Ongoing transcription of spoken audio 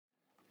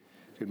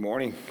Good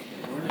morning.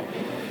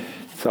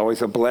 It's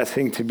always a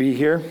blessing to be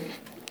here.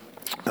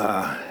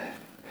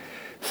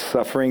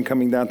 Suffering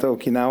coming down to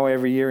Okinawa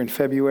every year in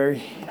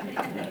February.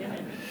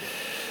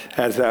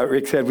 As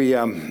Rick said, we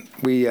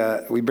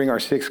bring our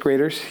sixth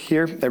graders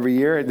here every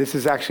year. This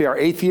is actually our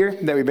 8th year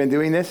that we've been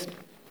doing this.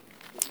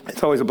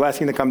 It's always a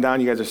blessing to come down.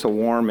 You guys are so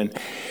warm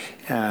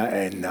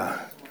and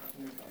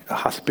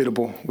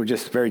hospitable. We're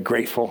just very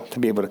grateful to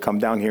be able to come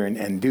down here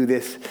and do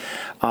this.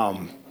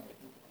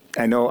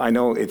 I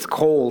know it's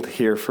cold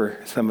here for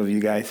some of you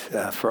guys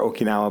for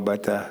Okinawa,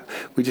 but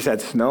we just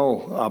had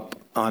snow up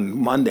on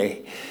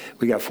Monday.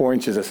 We got 4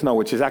 inches of snow,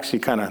 which is actually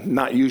kind of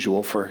not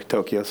usual for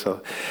Tokyo.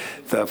 So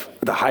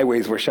the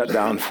highways were shut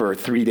down for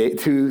 3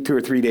 days, two or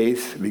 3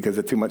 days because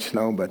of too much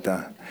snow. But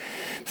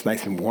it's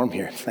nice and warm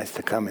here. It's nice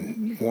to come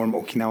and warm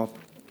Okinawa.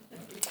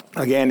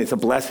 Again, it's a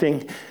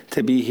blessing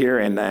to be here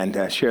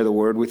and share the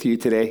word with you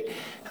today.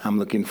 I'm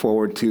looking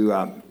forward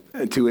to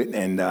it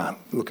and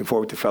looking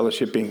forward to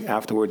fellowshipping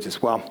afterwards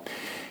as well.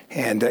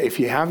 And if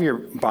you have your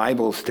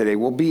Bibles today,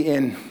 we'll be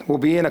in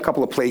a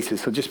couple of places,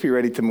 so just be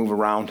ready to move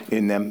around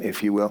in them,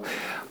 if you will.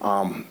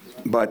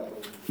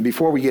 But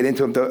before we get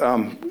into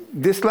them,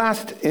 this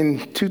last in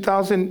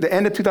the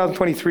end of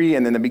 2023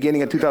 and then the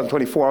beginning of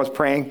 2024, I was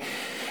praying,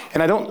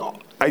 and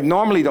I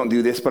normally don't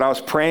do this, but I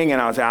was praying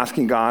and I was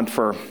asking God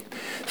for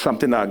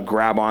something to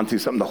grab onto,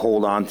 something to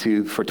hold on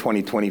to for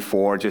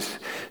 2024. Just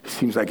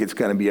seems like it's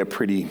going to be a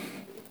pretty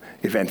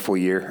eventful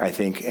year, I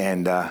think,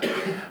 and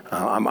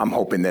I'm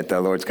hoping that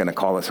the Lord's going to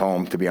call us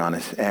home, to be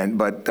honest.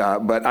 But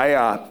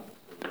I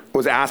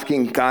was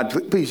asking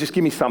God, please just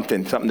give me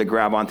something to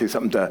grab onto,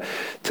 something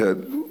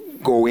to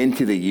go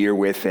into the year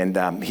with,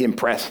 and He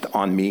impressed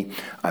on me,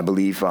 I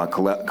believe,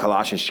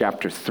 Colossians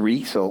chapter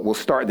 3. So we'll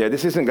start there.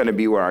 This isn't going to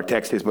be where our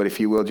text is, but if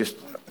you will, just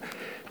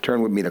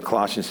turn with me to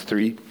Colossians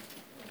 3,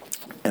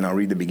 and I'll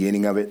read the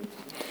beginning of it.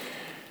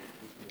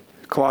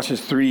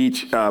 Colossians 3,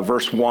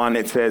 verse 1,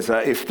 it says,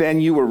 if then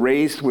you were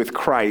raised with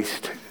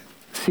Christ,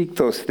 seek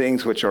those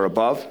things which are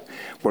above,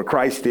 where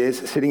Christ is,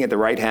 sitting at the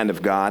right hand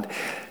of God.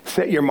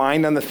 Set your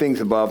mind on the things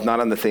above, not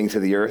on the things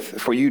of the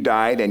earth. For you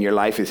died, and your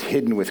life is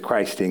hidden with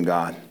Christ in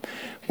God.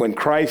 When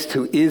Christ,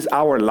 who is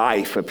our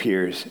life,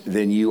 appears,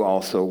 then you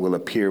also will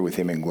appear with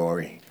him in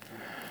glory.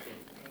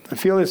 I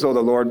feel as though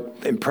the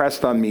Lord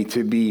impressed on me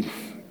to be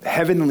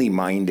heavenly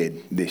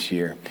minded this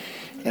year.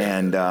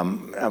 And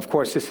of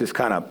course, this is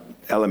kind of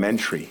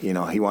elementary.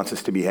 He wants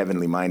us to be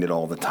heavenly minded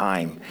all the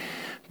time.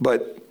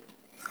 But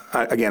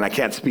again, I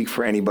can't speak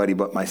for anybody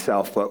but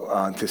myself,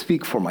 but to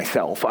speak for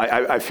myself,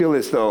 I feel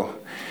as though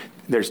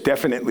there's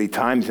definitely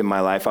times in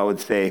my life, I would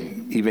say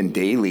even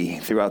daily,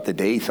 throughout the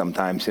day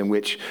sometimes, in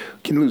which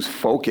we can lose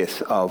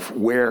focus of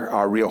where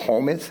our real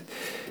home is.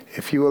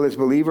 If you will, as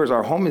believers,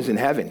 our home is in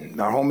heaven.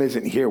 Our home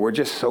isn't here. We're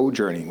just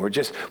sojourning. We're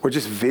just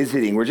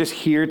visiting. We're just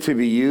here to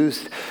be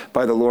used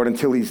by the Lord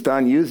until He's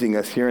done using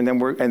us here, and then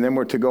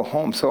we're to go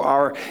home. So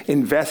our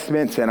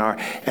investments and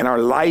our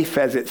life,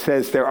 as it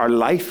says there, our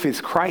life is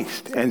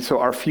Christ, and so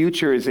our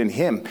future is in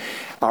Him.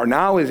 Our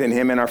now is in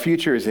Him, and our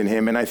future is in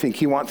Him. And I think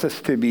He wants us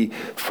to be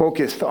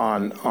focused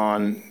on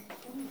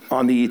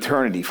the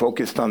eternity,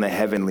 focused on the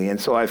heavenly.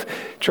 And so I've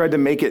tried to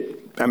make it.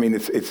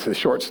 It's a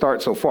short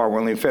start so far. We're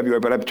only in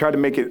February, but I've tried to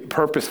make it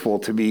purposeful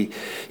to be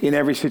in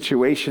every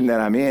situation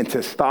that I'm in,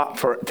 to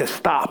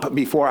stop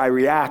before I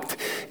react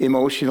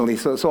emotionally.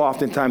 So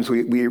oftentimes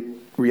we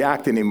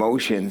react in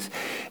emotions,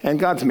 and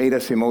God's made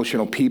us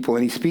emotional people,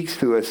 and He speaks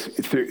to us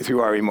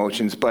through our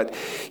emotions, but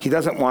He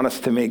doesn't want us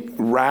to make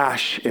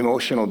rash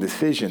emotional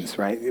decisions,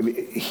 right?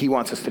 He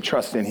wants us to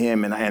trust in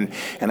Him, and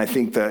I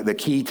think the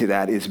key to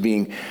that is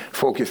being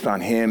focused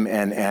on Him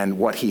and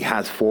what He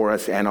has for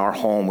us and our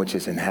home, which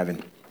is in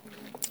heaven.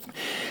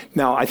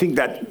 Now, I think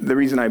that the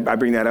reason I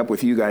bring that up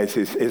with you guys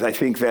is I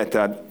think that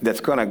that's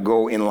going to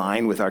go in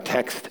line with our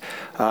text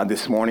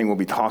this morning. We'll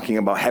be talking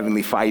about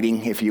heavenly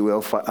fighting, if you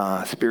will,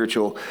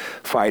 spiritual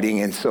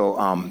fighting. And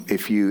so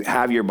if you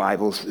have your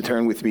Bibles,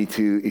 turn with me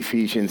to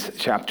Ephesians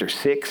chapter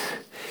 6.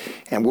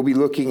 And we'll be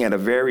looking at a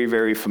very,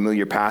 very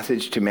familiar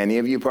passage to many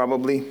of you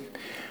probably.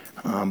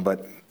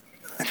 But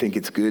I think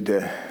it's good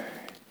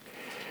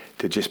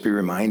to just be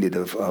reminded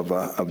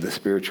of the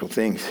spiritual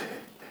things.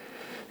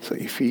 So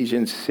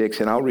Ephesians 6,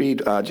 and I'll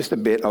read just a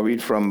bit. I'll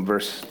read from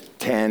verse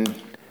 10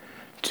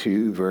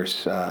 to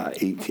verse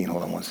 18.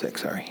 Hold on one sec,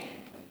 sorry.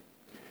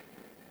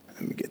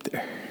 Let me get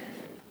there.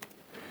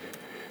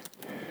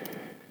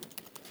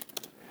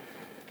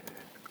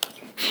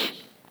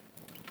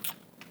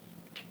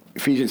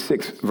 Ephesians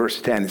 6, verse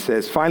 10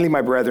 says, finally,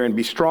 my brethren,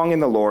 be strong in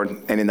the Lord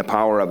and in the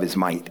power of his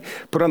might.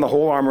 Put on the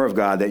whole armor of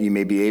God that you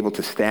may be able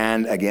to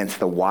stand against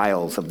the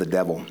wiles of the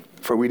devil.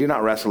 For we do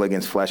not wrestle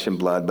against flesh and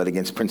blood, but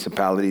against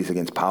principalities,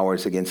 against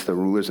powers, against the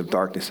rulers of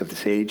darkness of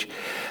this age,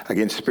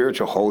 against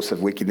spiritual hosts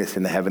of wickedness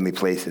in the heavenly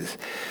places.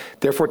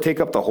 Therefore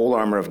take up the whole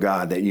armor of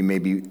God, that you may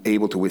be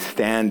able to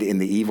withstand in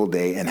the evil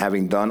day, and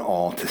having done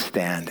all, to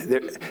stand.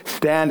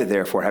 Stand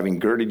therefore, having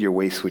girded your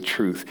waist with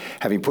truth,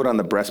 having put on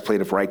the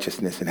breastplate of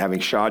righteousness, and having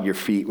shod your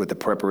feet with the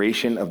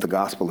preparation of the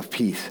gospel of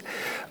peace.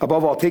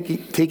 Above all,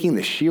 taking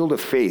the shield of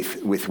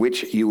faith, with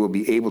which you will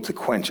be able to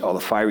quench all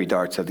the fiery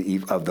darts of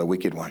the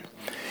wicked one.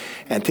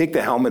 And take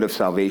the helmet of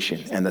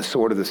salvation and the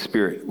sword of the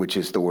Spirit, which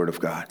is the word of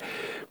God.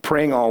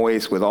 Praying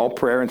always with all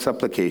prayer and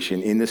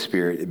supplication in the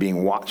Spirit,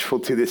 being watchful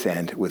to this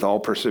end with all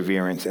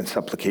perseverance and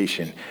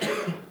supplication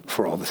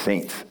for all the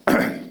saints.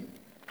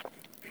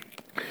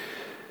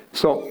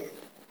 So,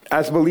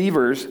 as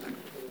believers,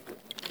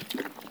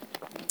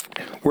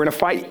 we're in a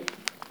fight.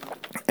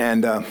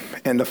 And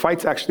the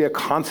fight's actually a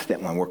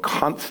constant one. We're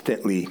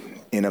constantly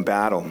in a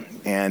battle.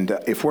 And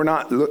if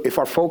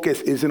our focus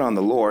isn't on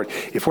the Lord,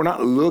 if we're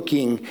not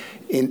looking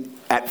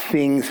at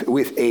things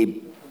with a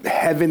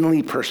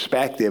heavenly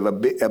perspective,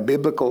 a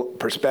biblical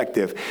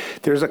perspective,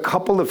 there's a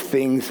couple of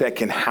things that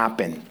can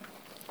happen.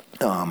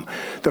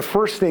 The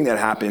first thing that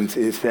happens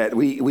is that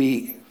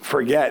we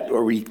forget,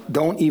 or we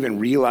don't even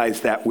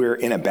realize that we're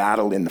in a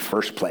battle in the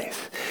first place.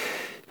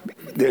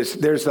 There's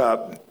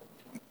an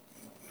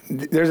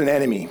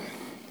enemy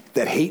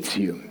that hates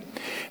you.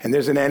 And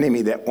there's an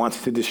enemy that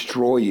wants to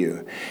destroy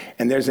you.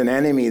 And there's an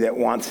enemy that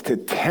wants to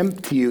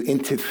tempt you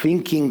into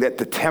thinking that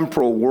the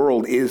temporal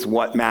world is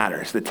what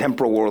matters. The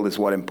temporal world is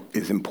what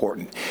is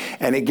important.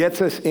 And it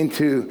gets us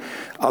into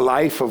a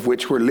life of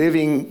which we're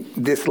living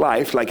this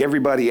life like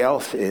everybody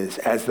else is,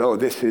 as though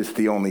this is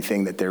the only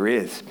thing that there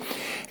is.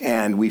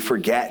 And we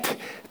forget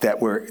that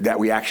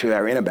we actually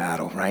are in a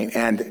battle, right?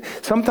 And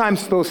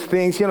sometimes those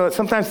things,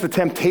 sometimes the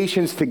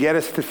temptations to get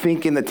us to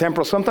think in the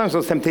temporal, sometimes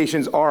those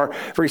temptations are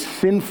very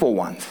sinful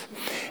ones.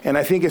 And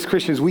I think as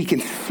Christians, we can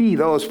see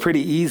those pretty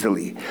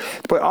easily.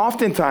 But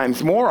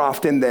oftentimes, more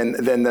often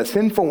than the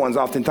sinful ones,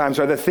 oftentimes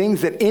are the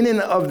things that in and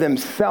of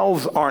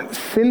themselves aren't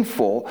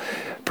sinful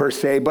per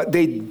se, but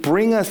they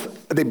bring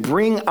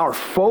our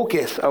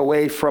focus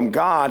away from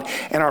God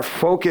and our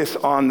focus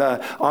on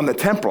the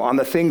temporal, on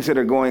the things that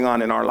are going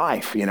on in our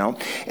life,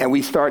 And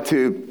we start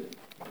to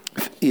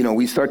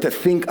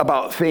think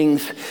about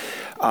things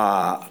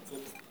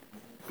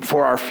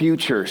for our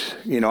futures.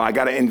 I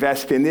got to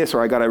invest in this,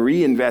 or I got to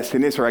reinvest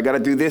in this, or I got to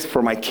do this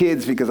for my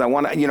kids because I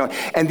want to,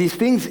 and these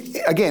things,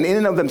 again, in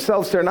and of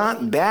themselves, they're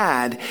not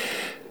bad,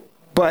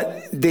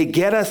 but they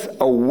get us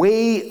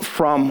away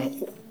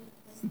from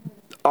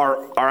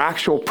our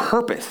actual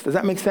purpose. Does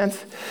that make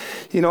sense?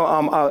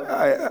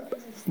 A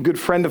good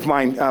friend of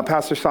mine,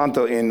 Pastor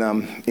Santo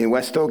in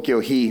West Tokyo,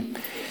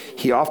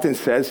 he often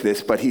says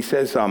this, but he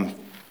says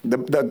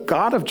the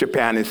God of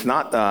Japan is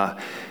not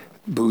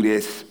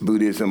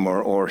Buddhism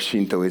or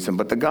Shintoism,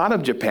 but the God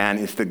of Japan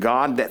is the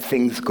God that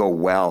things go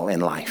well in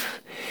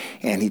life.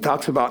 And he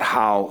talks about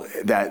how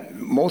that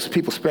most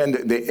people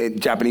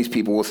Japanese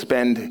people will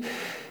spend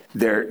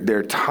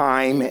their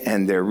time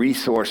and their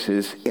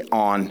resources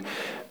on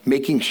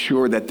making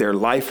sure that their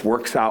life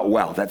works out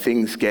well, that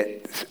things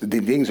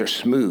are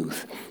smooth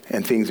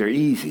and things are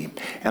easy.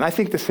 And I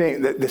think the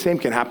same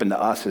can happen to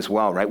us as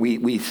well, right?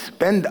 We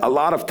spend a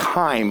lot of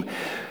time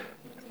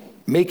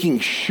making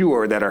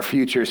sure that our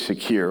future is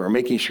secure, or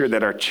making sure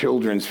that our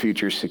children's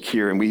future is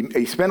secure. And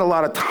we spend a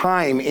lot of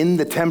time in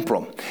the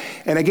temporal.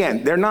 And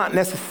again, they're not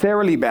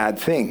necessarily bad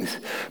things.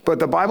 But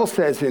the Bible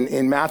says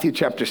in Matthew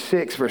chapter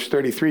 6, verse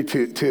 33,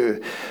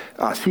 to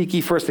seek ye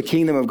first the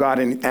kingdom of God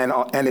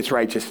and its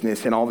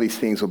righteousness, and all these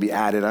things will be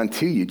added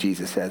unto you,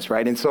 Jesus says,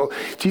 right? And so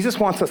Jesus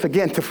wants us,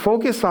 again, to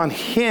focus on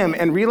him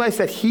and realize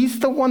that he's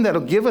the one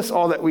that'll give us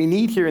all that we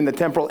need here in the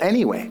temporal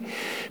anyway,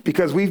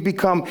 because we've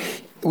become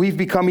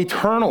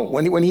eternal.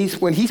 When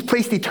he's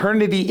placed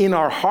eternity in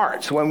our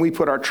hearts, when we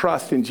put our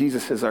trust in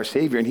Jesus as our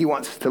Savior, and he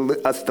wants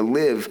us to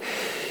live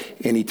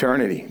in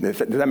eternity. Does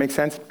that make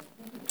sense?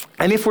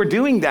 And if we're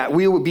doing that,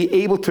 we will be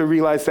able to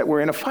realize that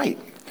we're in a fight.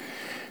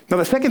 Now,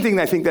 the second thing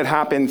I think that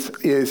happens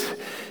is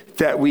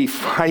that we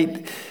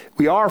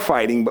are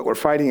fighting, but we're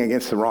fighting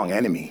against the wrong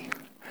enemy.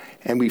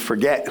 And we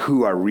forget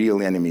who our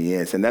real enemy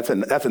is. And that's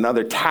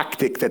another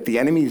tactic that the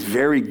enemy is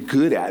very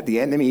good at.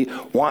 The enemy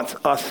wants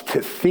us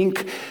to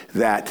think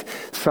that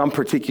some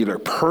particular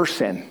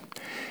person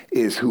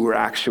is who we're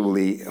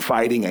actually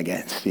fighting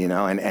against,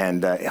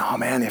 And oh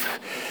man,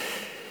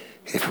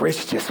 if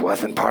Rich just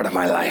wasn't part of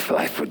my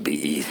life would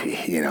be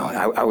easy.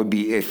 I would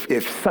be,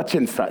 if such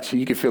and such,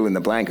 you can fill in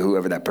the blank of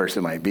whoever that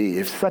person might be.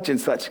 If such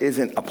and such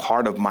isn't a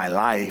part of my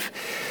life,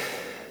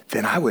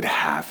 then I would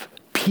have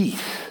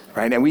peace.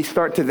 Right? And we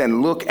start to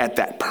then look at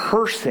that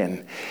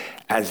person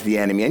as the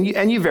enemy.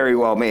 And you very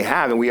well may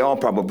have, and we all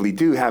probably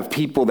do, have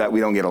people that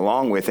we don't get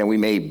along with and we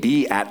may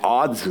be at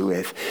odds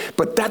with.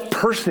 But that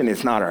person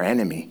is not our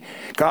enemy.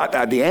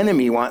 The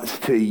enemy wants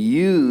to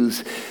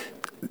use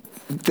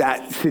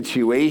that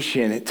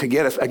situation to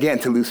get us, again,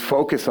 to lose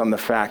focus on the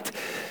fact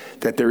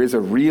that there is a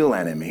real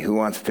enemy who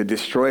wants to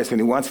destroy us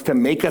and who wants to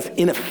make us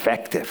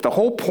ineffective. The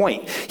whole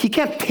point, he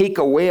can't take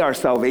away our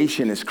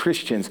salvation as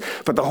Christians,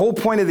 but the whole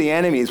point of the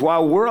enemy is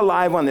while we're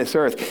alive on this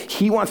earth,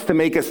 he wants to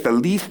make us the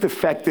least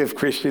effective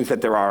Christians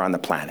that there are on the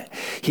planet.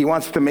 He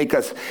wants to make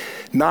us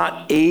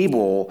not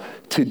able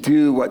to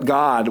do what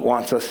God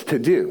wants us to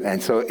do.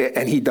 And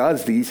he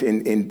does this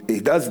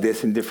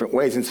in different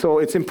ways. And so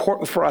it's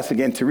important for us,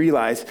 again, to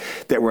realize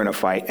that we're in a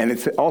fight. And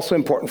it's also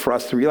important for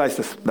us to realize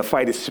the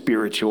fight is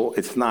spiritual.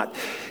 It's not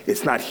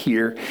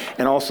here.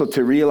 And also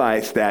to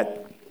realize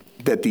that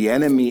the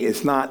enemy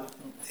is not,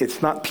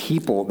 it's not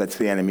people that's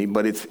the enemy,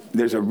 but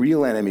there's a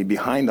real enemy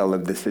behind all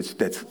of this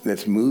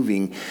that's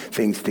moving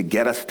things to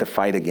get us to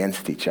fight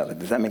against each other.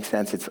 Does that make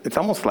sense? It's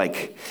almost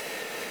like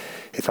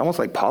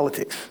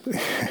politics.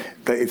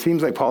 It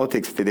seems like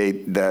politics today,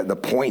 the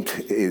point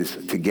is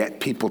to get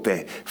people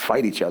to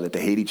fight each other, to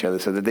hate each other,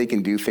 so that they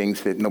can do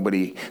things that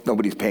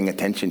nobody's paying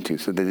attention to,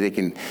 so that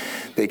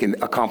they can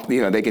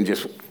accomplish, they can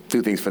just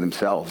do things for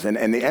themselves.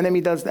 And the enemy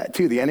does that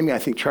too. The enemy, I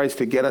think, tries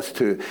to get us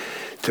to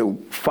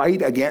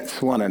fight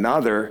against one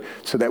another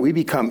so that we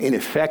become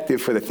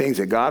ineffective for the things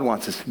that God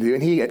wants us to do.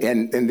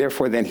 And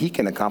therefore then he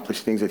can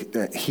accomplish things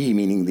that he,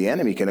 meaning the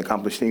enemy, can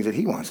accomplish things that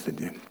he wants to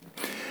do.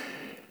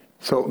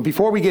 So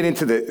before we get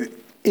into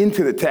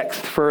the text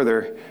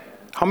further,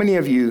 how many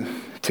of you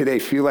today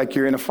feel like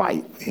you're in a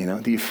fight?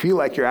 Do you feel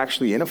like you're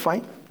actually in a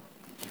fight?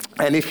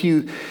 And if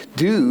you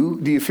do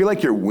you feel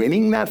like you're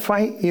winning that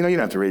fight? You don't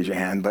have to raise your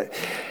hand,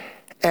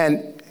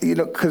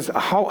 because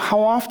how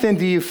often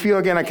do you feel,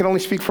 again, I can only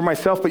speak for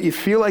myself, but you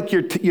feel like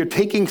you're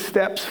taking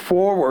steps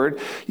forward.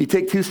 You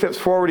take 2 steps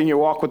forward in your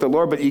walk with the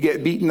Lord, but you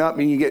get beaten up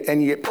and you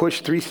get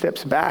pushed 3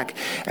 steps back.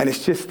 And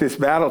it's just this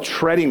battle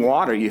treading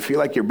water. You feel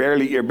like you're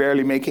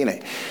barely making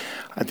it.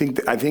 I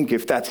think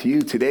if that's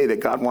you today,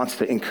 that God wants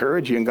to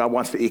encourage you and God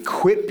wants to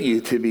equip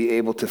you to be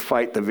able to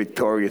fight the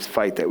victorious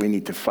fight that we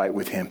need to fight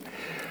with him.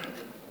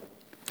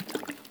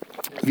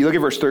 If you look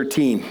at verse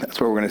 13, that's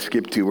where we're going to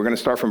skip to. We're going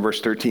to start from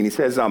verse 13. He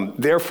says,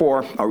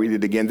 therefore, I'll read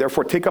it again.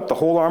 Therefore, take up the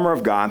whole armor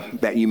of God,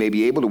 that you may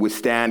be able to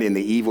withstand in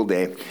the evil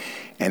day,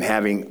 and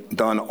having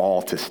done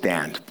all to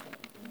stand.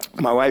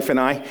 My wife and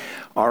I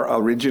are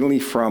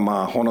originally from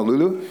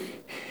Honolulu.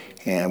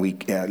 And we,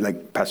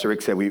 like Pastor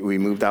Rick said, we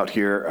moved out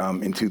here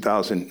in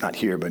 2000, not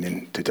here, but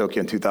to Tokyo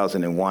in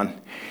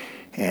 2001.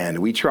 And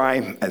we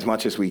try as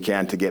much as we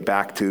can to get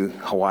back to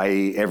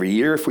Hawaii every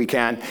year if we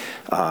can.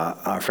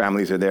 Our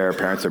families are there. Our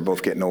parents are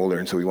both getting older,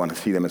 and so we want to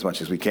see them as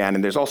much as we can.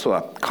 And there's also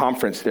a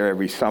conference there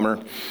every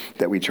summer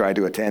that we try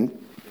to attend.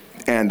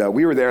 And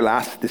we were there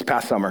this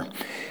past summer,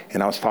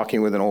 and I was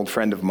talking with an old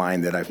friend of mine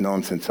that I've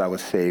known since I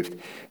was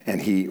saved.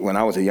 And when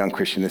I was a young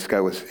Christian, this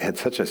guy had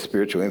such a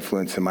spiritual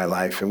influence in my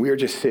life. And we were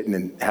just sitting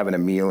and having a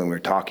meal, and we were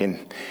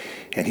talking.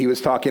 And he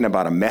was talking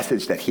about a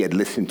message that he had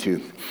listened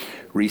to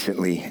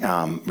recently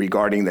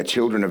regarding the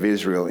children of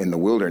Israel in the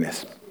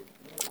wilderness.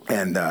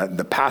 And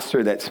the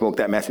pastor that spoke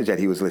that message that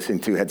he was listening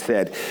to had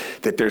said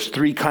that there's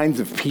 3 kinds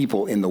of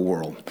people in the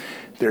world.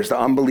 There's the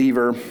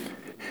unbeliever,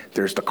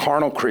 there's the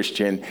carnal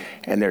Christian,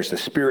 and there's the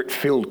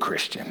spirit-filled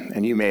Christian.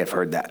 And you may have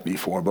heard that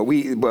before.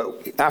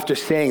 But after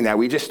saying that,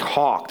 we just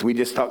talked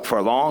for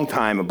a long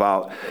time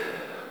about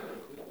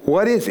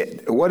what is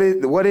it? What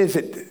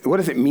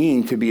does it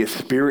mean to be a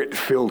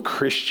spirit-filled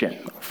Christian?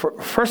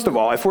 First of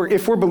all, if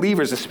we're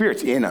believers, the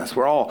Spirit's in us.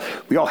 We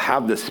all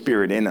have the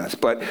Spirit in us.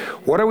 But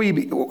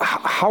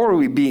how are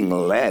we being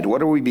led?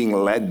 What are we being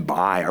led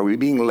by? Are we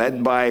being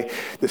led by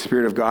the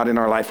Spirit of God in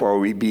our life, or are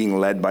we being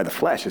led by the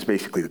flesh? Is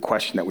basically the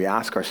question that we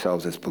ask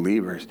ourselves as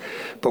believers.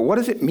 But what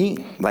does it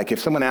mean? Like if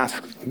someone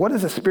asks, what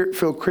is a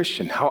Spirit-filled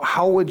Christian?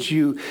 How would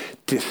you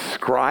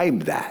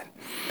describe that?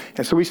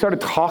 And so we started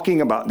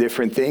talking about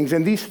different things,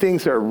 and these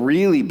things are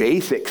really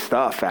basic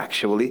stuff,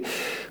 actually,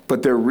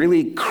 but they're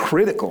really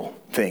critical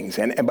things,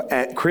 and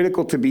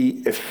critical to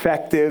be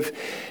effective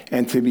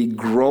and to be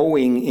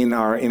growing in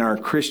our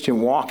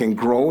Christian walk and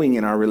growing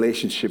in our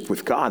relationship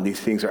with God. These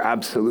things are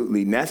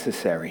absolutely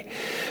necessary.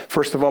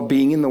 First of all,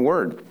 being in the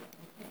Word.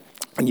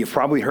 And you've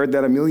probably heard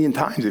that a million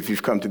times if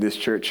you've come to this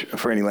church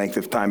for any length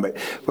of time,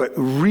 but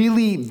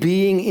really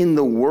being in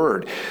the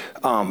Word,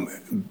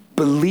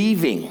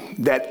 believing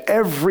that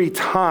every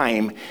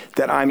time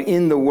that I'm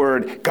in the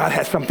Word, God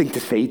has something to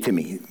say to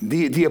me. Do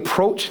you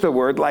approach the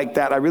Word like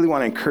that? I really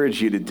want to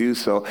encourage you to do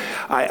so.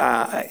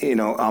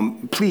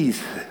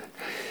 Please,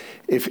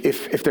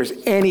 if there's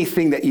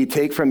anything that you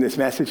take from this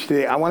message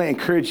today, I want to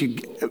encourage you,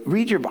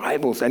 read your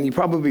Bibles, and you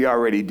probably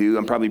already do.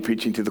 I'm probably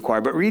preaching to the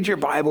choir, but read your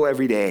Bible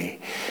every day.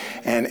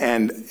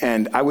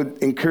 And I would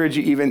encourage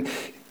you even,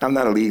 I'm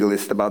not a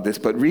legalist about this,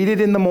 but read it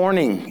in the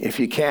morning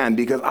if you can,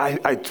 because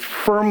I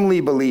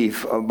firmly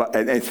believe,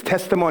 and it's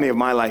testimony of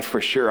my life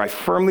for sure, I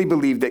firmly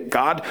believe that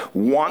God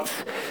wants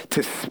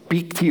to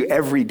speak to you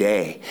every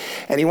day.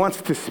 And he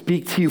wants to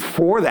speak to you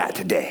for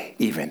that day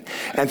even.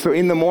 And so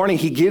in the morning,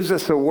 he gives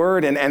us a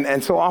word,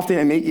 and so often,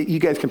 and you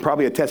guys can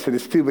probably attest to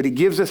this too, but he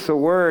gives us a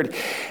word,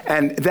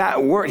 and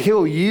that word,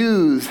 he'll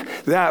use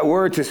that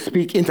word to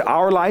speak into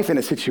our life in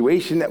a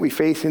situation that we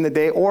face in the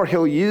day, or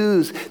he'll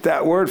use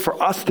that word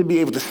for us to be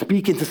able to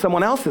speak into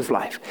someone else's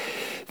life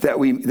that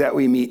we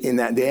meet in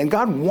that day. And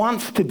God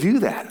wants to do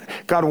that.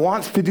 God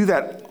wants to do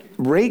that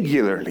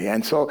regularly.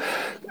 And so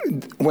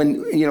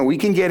when, we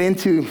can get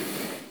into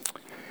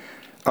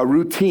a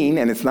routine,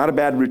 and it's not a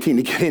bad routine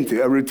to get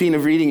into, a routine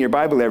of reading your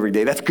Bible every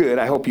day. That's good.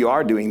 I hope you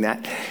are doing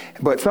that.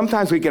 But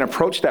sometimes we can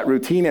approach that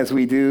routine as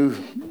we do,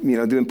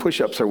 doing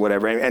push-ups or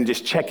whatever, and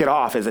just check it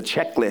off as a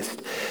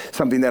checklist,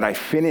 something that I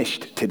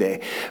finished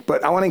today.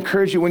 But I want to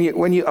encourage you,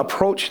 when you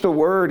approach the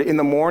Word in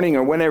the morning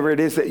or whenever it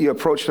is that you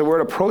approach the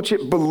Word, approach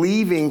it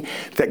believing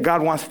that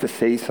God wants to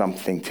say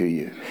something to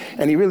you.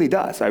 And he really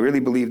does. I really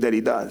believe that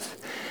he does.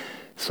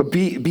 So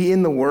be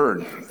in the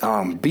Word.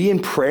 Be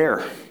in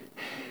prayer.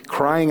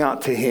 Crying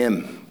out to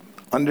him,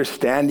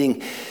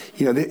 understanding,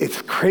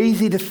 it's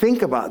crazy to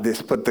think about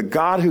this, but the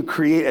God who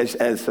created,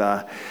 as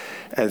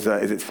is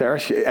it Sarah?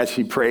 As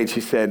she prayed,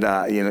 she said,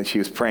 she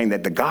was praying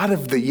that the God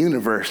of the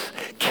universe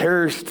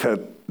cares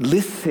to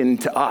listen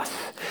to us.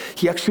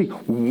 He actually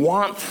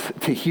wants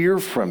to hear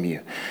from you.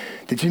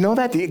 Did you know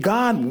that?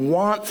 God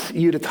wants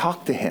you to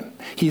talk to him.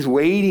 He's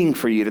waiting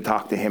for you to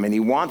talk to him, and he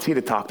wants you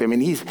to talk to him,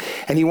 and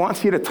he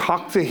wants you to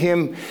talk to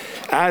him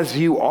as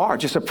you are.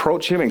 Just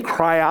approach him and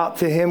cry out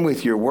to him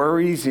with your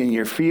worries and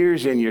your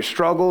fears and your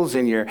struggles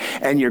and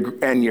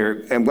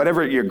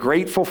whatever you're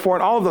grateful for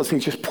and all of those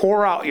things. Just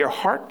pour out your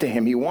heart to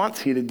him. He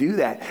wants you to do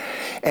that.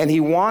 And he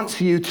wants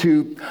you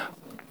to,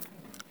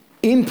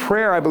 in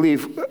prayer, I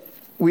believe,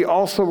 we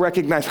also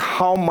recognize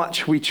how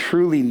much we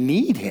truly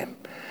need him.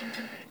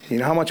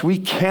 How much we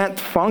can't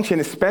function,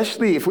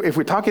 especially if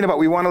we're talking about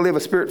we want to live a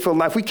spirit-filled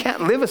life. We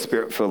can't live a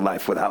spirit-filled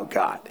life without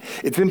God.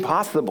 It's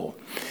impossible.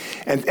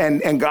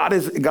 And God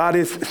is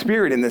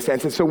spirit in this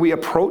sense. And so we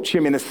approach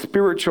him in a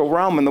spiritual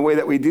realm, and the way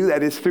that we do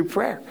that is through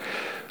prayer.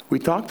 We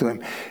talk to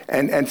him.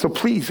 And so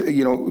please,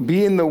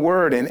 be in the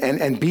Word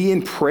and be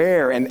in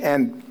prayer,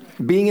 and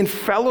being in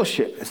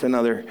fellowship is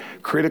another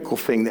critical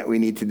thing that we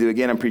need to do.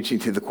 Again, I'm preaching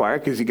to the choir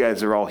because you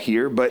guys are all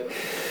here, but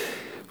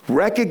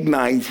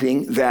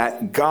recognizing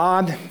that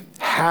God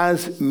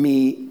has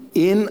me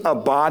in a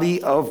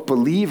body of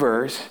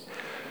believers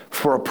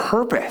for a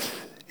purpose.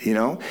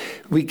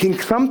 We can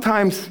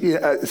sometimes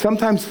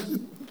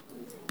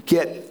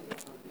get,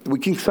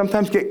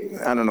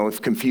 I don't know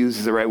if confused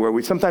is the right word.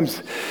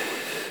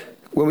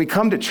 When we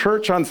come to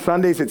church on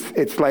Sundays,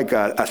 it's like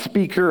a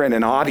speaker and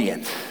an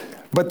audience.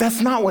 But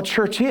that's not what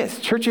church is.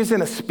 Church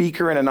isn't a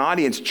speaker and an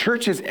audience.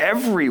 Church is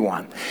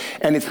everyone.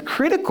 And it's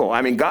critical.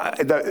 I mean,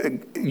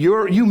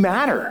 you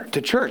matter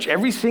to church.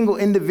 Every single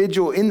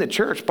individual in the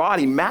church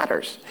body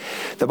matters.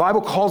 The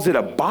Bible calls it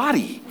a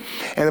body.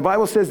 And the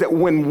Bible says that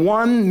when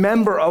one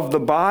member of the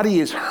body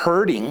is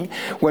hurting,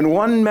 when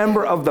one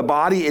member of the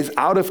body is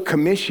out of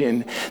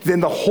commission,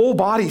 then the whole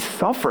body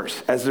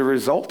suffers as a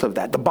result of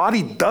that. The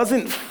body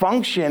doesn't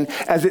function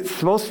as it's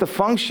supposed to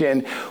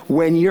function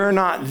when you're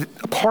not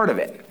a part of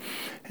it.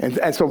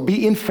 And so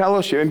be in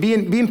fellowship and be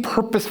in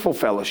purposeful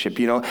fellowship,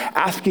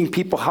 asking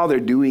people how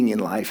they're doing in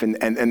life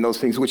and those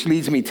things, which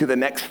leads me to the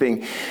next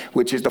thing,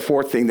 which is the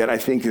fourth thing that I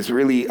think is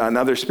really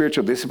another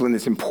spiritual discipline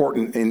that's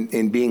important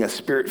in being a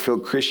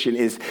spirit-filled Christian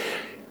is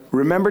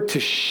remember to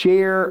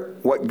share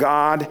what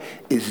God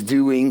is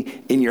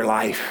doing in your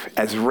life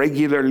as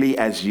regularly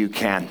as you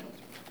can.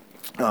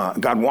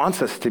 God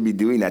wants us to be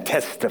doing that,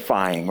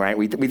 testifying, right?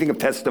 We think of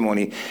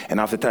testimony,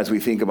 and oftentimes we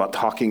think about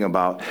talking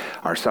about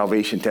our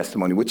salvation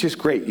testimony, which is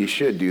great. You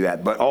should do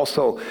that. But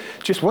also,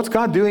 just what's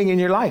God doing in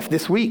your life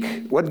this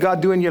week? What did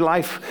God do in your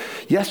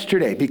life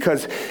yesterday?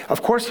 Because,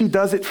 of course, he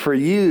does it for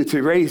you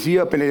to raise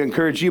you up and to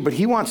encourage you, but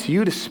he wants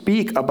you to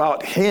speak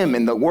about him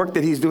and the work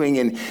that he's doing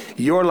in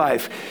your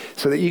life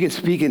so that you can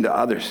speak into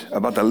others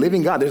about the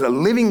living God. There's a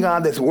living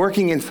God that's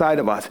working inside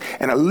of us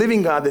and a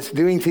living God that's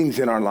doing things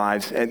in our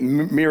lives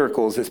and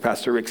miracles, as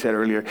Pastor Rick said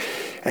earlier.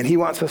 And he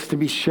wants us to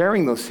be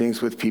sharing those things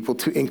with people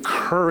to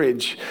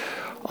encourage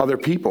other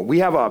people. We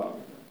have a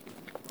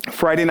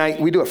Friday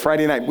night, we do a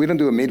Friday night, we don't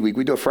do a midweek,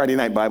 we do a Friday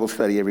night Bible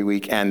study every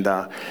week. And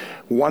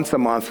once a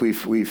month,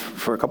 we've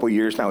for a couple of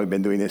years now, we've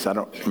been doing this. I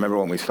don't remember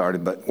when we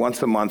started, but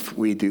once a month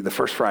we do, the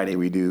first Friday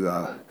we do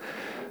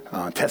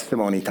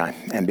testimony time.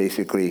 And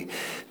basically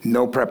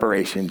no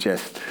preparation,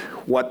 just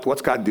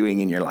What's God doing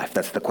in your life?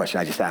 That's the question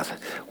I just asked.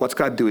 What's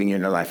God doing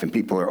in your life? And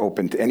people are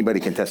open to, anybody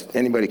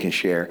can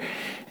share.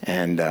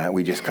 And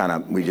we just kind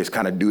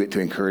of do it to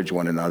encourage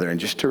one another and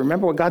just to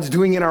remember what God's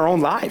doing in our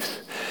own lives.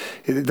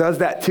 It does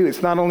that too.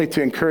 It's not only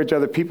to encourage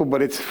other people,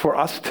 but it's for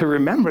us to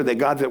remember that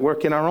God's at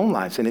work in our own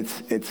lives. And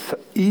it's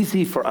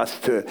easy for us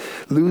to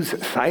lose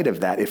sight of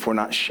that if we're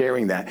not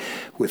sharing that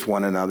with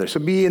one another. So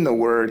be in the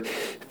Word,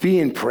 be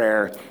in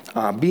prayer,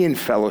 be in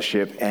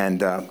fellowship,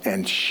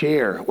 and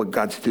share what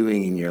God's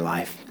doing in your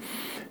life.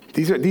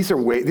 This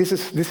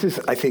is,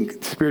 I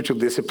think, spiritual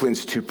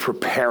disciplines to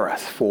prepare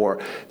us for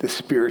the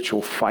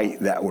spiritual fight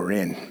that we're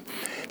in.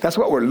 That's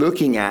what we're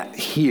looking at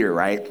here,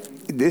 right?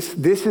 This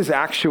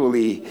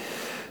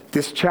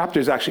chapter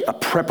is actually a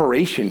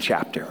preparation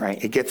chapter,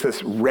 right? It gets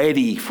us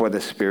ready for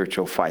the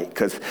spiritual fight,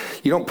 because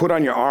you don't put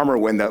on your armor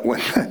when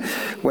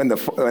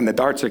the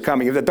darts are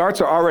coming. If the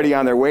darts are already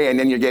on their way and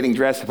then you're getting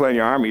dressed to put on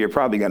your armor, you're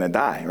probably going to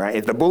die, right?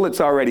 If the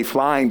bullet's already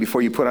flying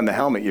before you put on the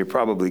helmet, you're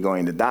probably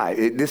going to die.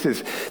 This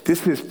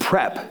is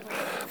prep,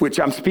 which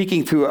I'm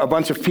speaking to a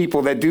bunch of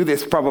people that do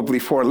this probably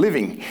for a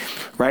living,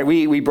 right?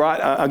 We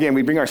brought,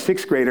 we bring our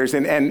sixth graders,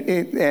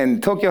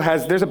 and Tokyo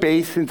there's a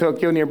base in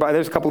Tokyo nearby.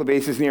 There's a couple of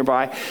bases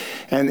nearby,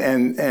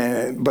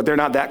 but they're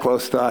not that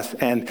close to us.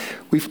 And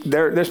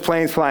there's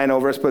planes flying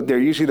over us, but they're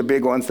usually the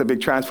big ones, the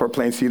big transport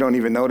planes, so you don't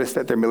even notice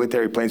that they're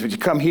military planes. But you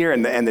come here,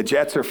 and the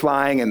jets are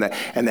flying, and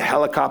the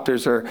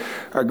helicopters are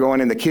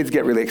going, and the kids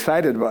get really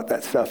excited about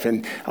that stuff.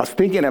 And I was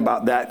thinking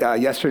about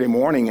that yesterday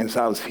morning, as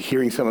I was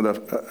hearing some of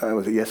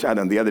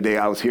the other day,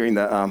 I was hearing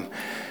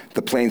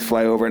the planes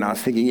fly over, and I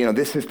was thinking,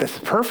 this is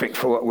perfect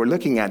for what we're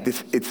looking at.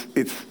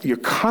 You're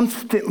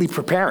constantly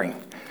preparing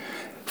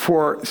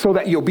so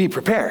that you'll be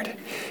prepared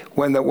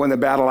when the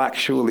battle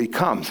actually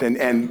comes.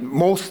 And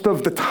most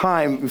of the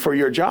time for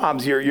your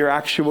jobs, you're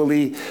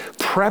actually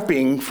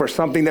prepping for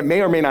something that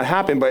may or may not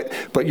happen,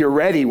 but you're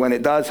ready when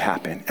it does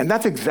happen. And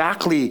that's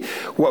exactly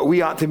what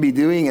we ought to be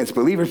doing as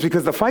believers,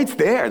 because the fight's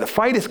there. The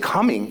fight is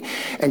coming.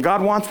 And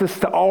God wants us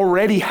to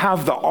already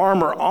have the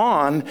armor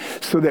on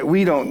so that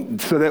we don't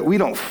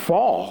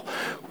fall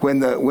when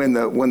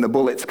the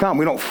bullets come.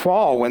 We don't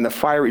fall when the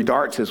fiery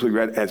darts, as we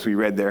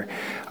read there,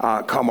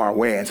 come our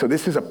way. And so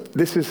this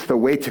is the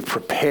way to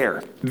prepare.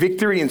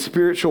 Victory in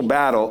spiritual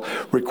battle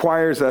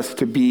requires us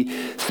to be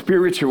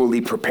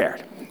spiritually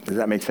prepared. Does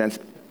that make sense?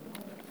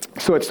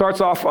 So it starts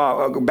off,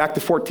 back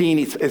to 14,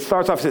 it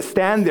starts off, it says,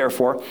 "Stand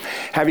therefore,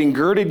 having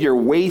girded your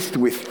waist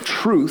with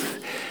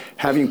truth,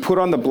 having put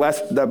on the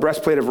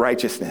breastplate of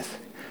righteousness."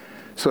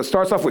 So it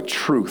starts off with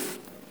truth.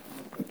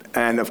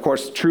 And of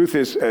course, truth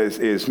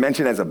is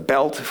mentioned as a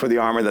belt for the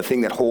armor, the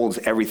thing that holds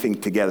everything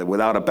together.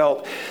 Without a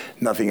belt,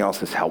 nothing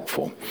else is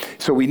helpful.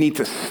 So we need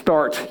to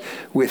start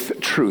with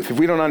truth. If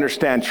we don't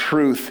understand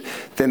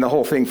truth, then the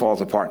whole thing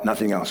falls apart.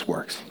 Nothing else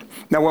works.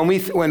 Now, when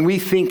we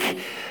think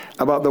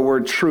about the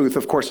word truth,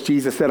 of course,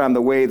 Jesus said, "I'm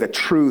the way, the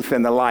truth,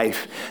 and the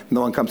life.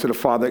 No one comes to the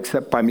Father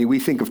except by me." We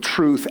think of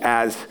truth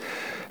as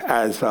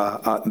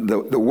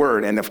the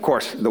word, and of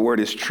course, the word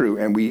is true.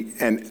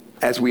 And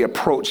as we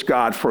approach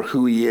God for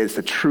who he is,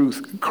 the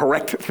truth,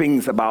 correct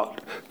things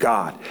about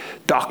God.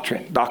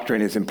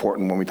 Doctrine is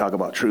important when we talk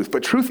about truth.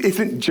 But truth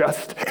isn't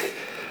just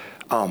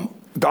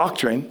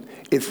doctrine.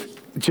 It's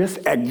just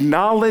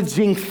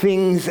acknowledging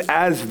things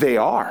as they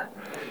are.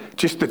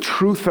 Just the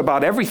truth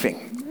about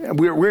everything.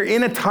 We're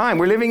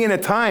living in a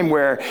time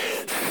where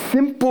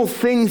simple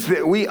things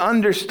that we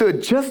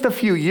understood just a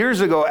few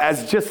years ago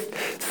as just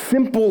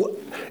simple,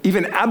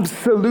 even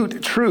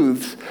absolute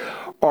truths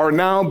are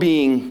now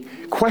being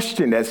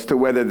questioned as to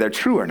whether they're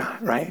true or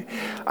not, right?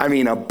 I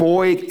mean, a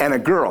boy and a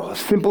girl, as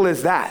simple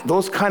as that,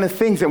 those kind of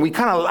things. And we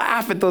kind of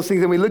laugh at those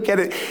things and we look at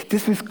it,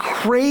 this is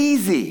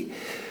crazy.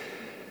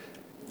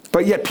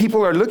 But yet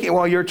people are looking,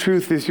 well, your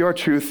truth is your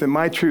truth and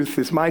my truth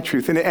is my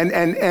truth.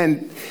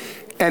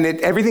 And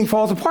everything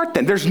falls apart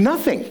then. There's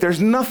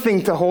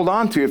nothing to hold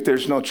on to if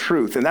there's no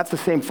truth. And that's the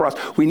same for us.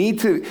 We need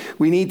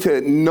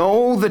to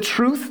know the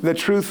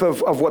truth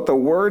of what the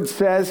word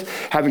says,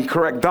 having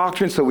correct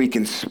doctrine so we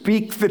can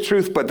speak the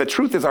truth. But the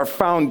truth is our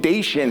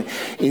foundation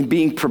in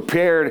being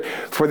prepared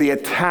for the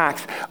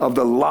attacks of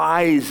the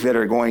lies that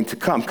are going to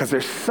come. Because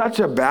there's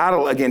such a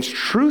battle against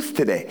truth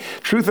today.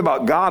 Truth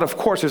about God, of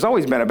course, there's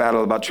always been a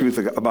battle about truth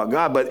about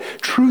God, but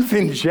truth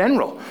in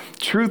general.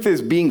 Truth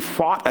is being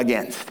fought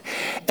against.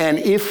 And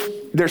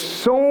if there's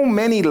so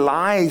many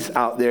lies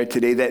out there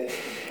today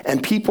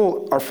and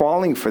people are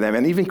falling for them,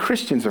 and even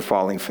Christians are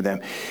falling for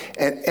them.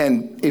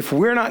 And if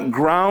we're not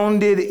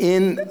grounded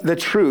in the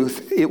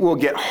truth, it will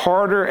get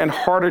harder and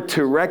harder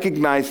to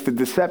recognize the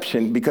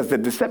deception, because the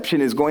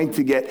deception is going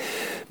to get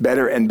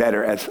better and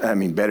better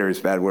better is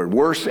a bad word,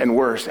 worse and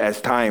worse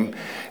as time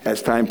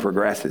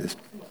progresses.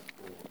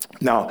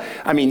 Now,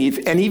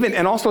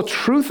 and also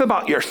truth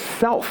about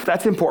yourself.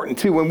 That's important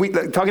too.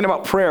 When talking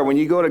about prayer, when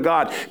you go to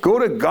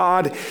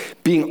God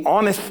being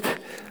honest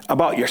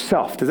about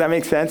yourself. Does that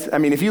make sense? I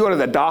mean, if you go to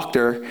the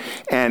doctor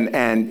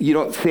and you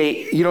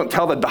don't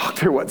tell the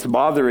doctor what's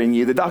bothering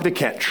you, the doctor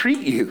can't treat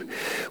you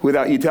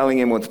without you telling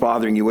him what's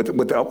bothering you,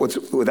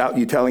 without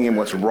you telling him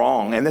what's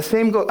wrong. And the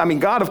same goes, I mean,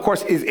 God, of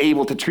course, is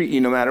able to treat you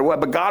no matter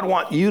what, but God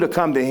wants you to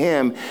come to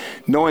him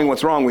knowing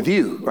what's wrong with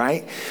you,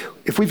 right?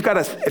 If we've got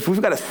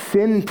a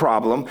sin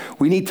problem,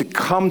 we need to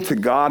come to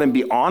God and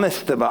be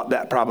honest about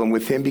that problem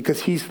with him,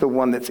 because he's the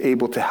one that's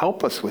able to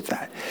help us with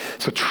that.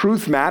 So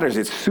truth matters.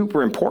 It's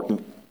super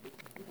important.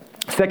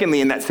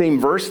 Secondly, in that same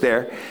verse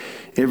there,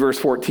 in verse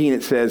 14,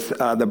 it says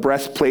the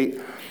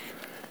breastplate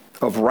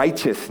of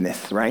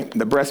righteousness, right?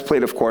 The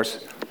breastplate, of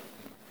course,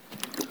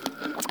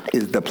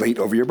 is the plate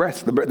over your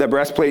breast. The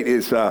breastplate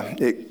is,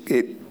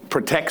 it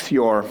protects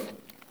your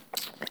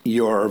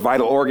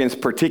vital organs,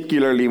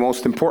 particularly,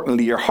 most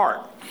importantly, your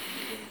heart,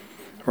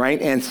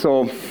 right? And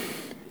so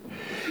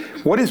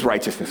what is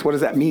righteousness? What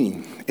does that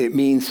mean? It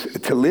means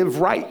to live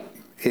right.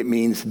 It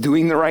means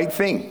doing the right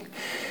thing.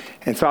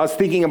 And so I was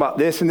thinking about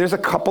this, and there's a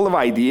couple of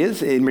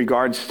ideas in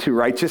regards to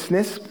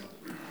righteousness.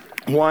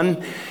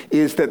 One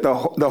is that the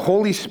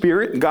Holy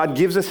Spirit, God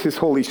gives us his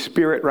Holy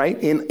Spirit, right,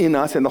 in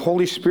us, and the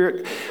Holy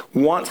Spirit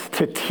wants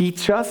to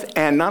teach us,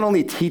 and not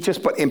only teach us,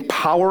 but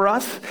empower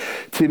us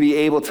to be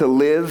able to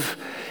live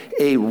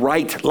a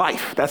right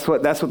life. That's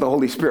what the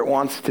Holy Spirit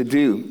wants to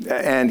do.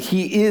 And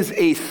he is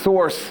the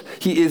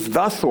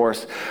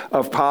source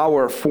of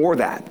power for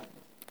that.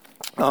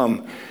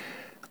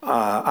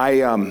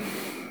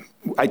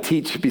 I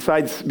teach,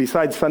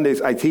 besides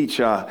Sundays, I teach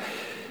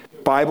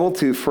Bible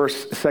to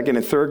first, second,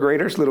 and third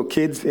graders, little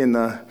kids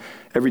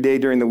every day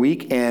during the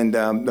week. And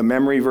the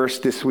memory verse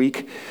this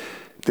week,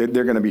 they're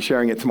going to be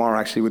sharing it tomorrow,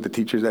 actually, with the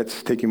teachers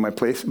that's taking my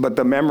place. But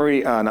the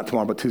memory, not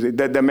tomorrow, but Tuesday,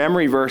 the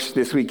memory verse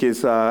this week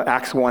is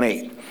Acts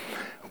 1:8.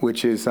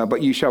 Which is,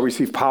 but you shall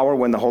receive power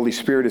when the Holy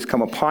Spirit has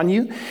come upon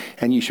you,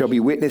 and you shall be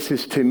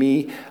witnesses to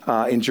me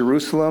in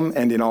Jerusalem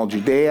and in all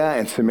Judea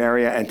and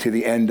Samaria and to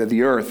the end of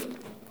the earth.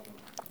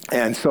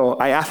 And so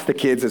I asked the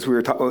kids as we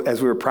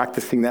were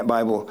practicing that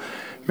Bible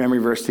memory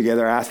verse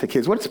together, I asked the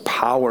kids, what does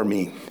power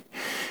mean?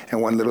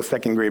 And one little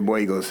second grade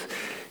boy goes,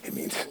 it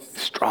means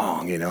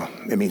strong,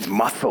 it means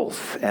muscles.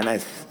 And I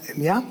said,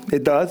 yeah,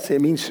 it does.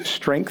 It means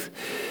strength.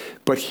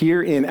 But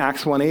here in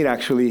Acts 1:8,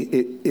 actually,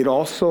 it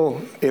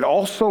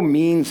also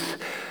means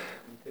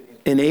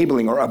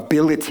enabling or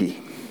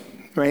ability,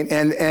 right?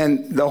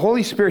 And the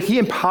Holy Spirit, he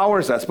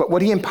empowers us. But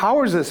what he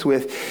empowers us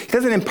with, he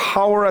doesn't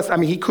empower us. I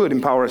mean, he could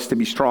empower us to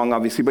be strong,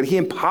 obviously, but he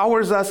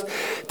empowers us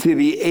to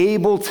be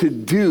able to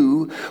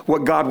do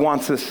what God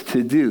wants us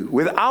to do.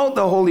 Without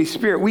the Holy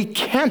Spirit, we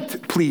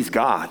can't please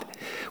God.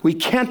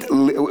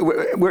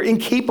 We're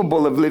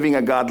incapable of living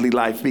a godly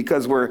life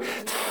because we're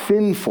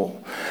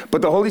sinful.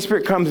 But the Holy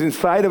Spirit comes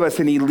inside of us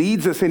and he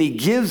leads us and he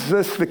gives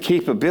us the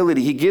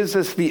capability. He gives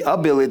us the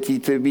ability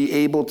to be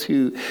able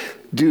to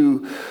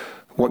do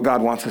what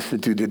God wants us to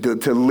do,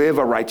 to live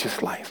a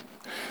righteous life.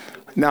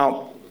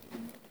 Now,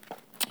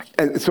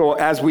 and so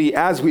as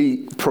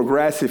we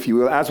progress, if you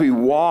will, as we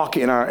walk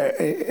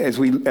as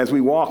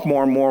we walk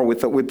more and more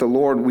with the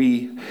Lord,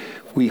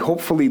 we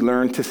hopefully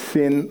learn to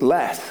sin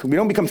less. We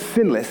don't become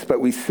sinless, but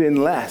we sin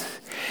less.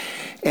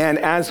 And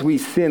as we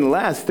sin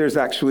less, there's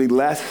actually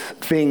less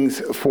things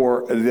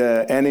for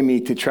the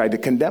enemy to try to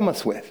condemn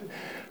us with,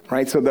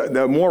 right? So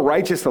the more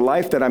righteous the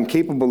life that I'm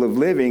capable of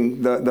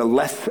living, the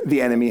less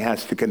the enemy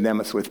has to condemn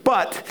us with.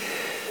 But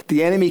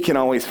the enemy can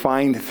always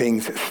find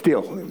things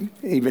still,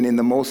 even in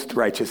the most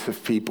righteous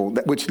of people,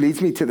 which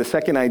leads me to the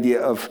second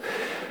idea of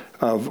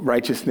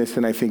righteousness,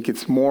 and I think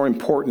it's more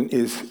important,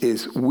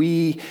 is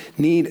we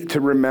need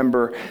to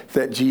remember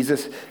that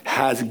Jesus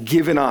has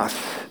given us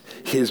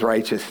his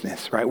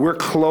righteousness, right? We're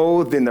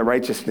clothed in the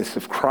righteousness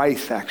of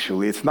Christ,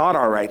 actually. It's not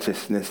our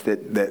righteousness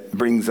that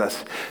brings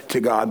us to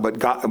God,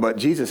 but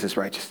Jesus'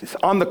 righteousness.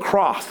 On the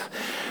cross,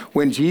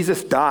 when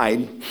Jesus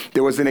died,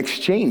 there was an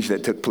exchange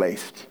that took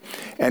place.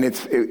 And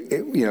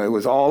it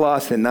was all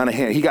us and none of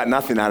him. He got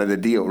nothing out of the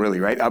deal, really,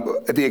 right?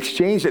 The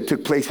exchange that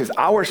took place is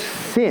our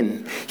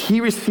sin.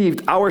 He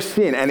received our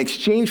sin. And in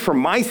exchange for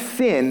my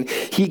sin,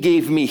 he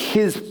gave me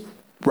his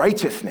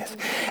righteousness.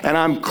 And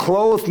I'm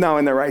clothed now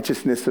in the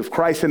righteousness of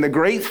Christ. And the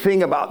great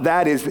thing about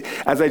that is,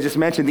 as I just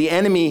mentioned, the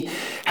enemy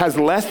has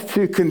less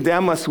to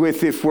condemn us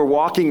with if we're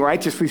walking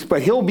righteously,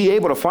 but he'll be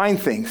able to find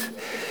things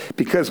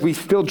because we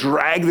still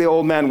drag the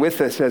old man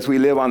with us as we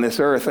live on this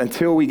earth.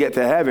 Until we get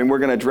to heaven, we're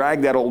going to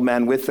drag that old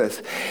man with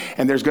us.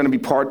 And there's going to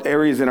be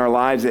areas in our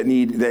lives that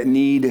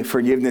need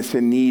forgiveness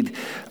and need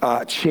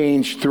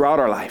change throughout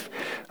our life.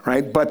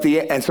 Right?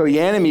 So the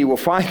enemy will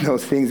find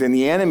those things, and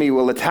the enemy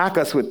will attack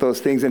us with those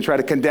things and try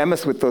to condemn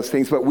us with those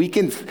things. But we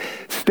can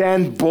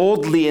stand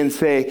boldly and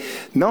say,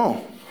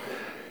 no,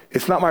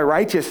 it's not my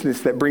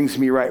righteousness that brings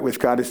me right with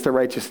God. It's the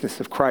righteousness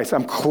of Christ.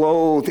 I'm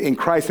clothed in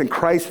Christ, and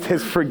Christ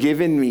has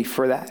forgiven me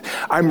for that.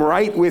 I'm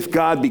right with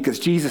God because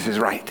Jesus is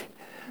right.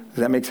 Does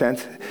that make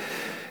sense?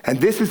 And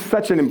this is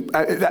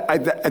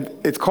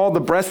it's called the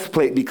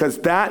breastplate because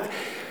that,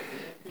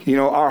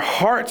 our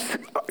hearts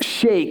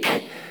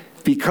shake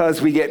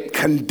because we get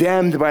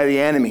condemned by the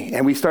enemy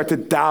and we start to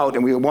doubt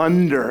and we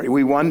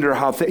wonder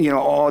how,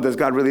 does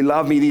God really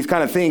love me? These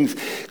kind of things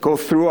go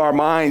through our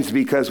minds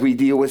because we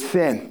deal with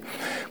sin.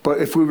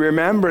 But if we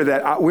remember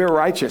that we're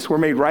righteous, we're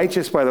made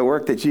righteous by the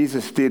work that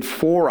Jesus did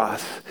for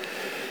us,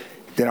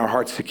 then our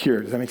heart's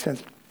secure. Does that make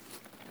sense?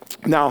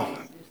 Now,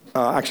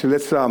 actually,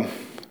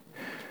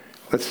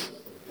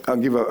 I'll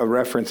give a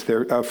reference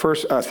there. 2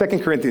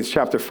 Corinthians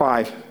chapter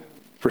 5,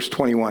 verse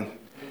 21.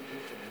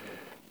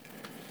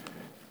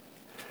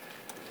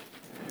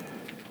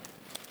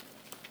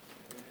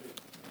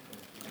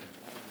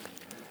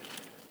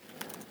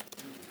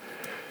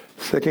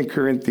 2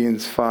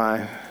 Corinthians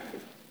 5.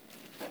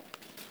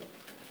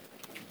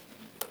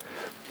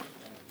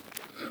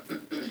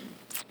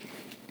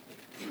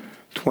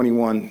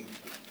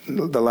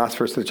 The last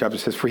verse of the chapter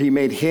says, "For he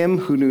made him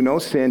who knew no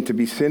sin to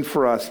be sin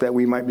for us, that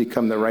we might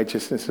become the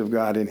righteousness of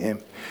God in him."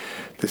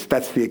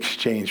 That's the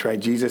exchange, right?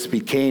 Jesus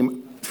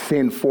became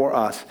sin for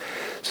us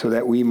so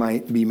that we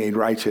might be made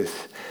righteous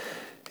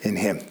in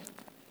him.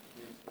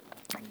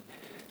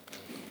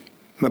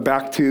 But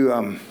back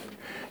to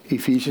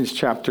Ephesians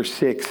chapter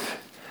 6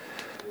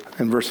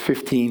 and verse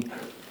 15.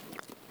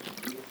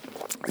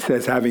 It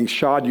says, "Having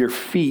shod your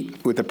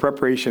feet with the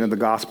preparation of the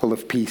gospel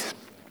of peace."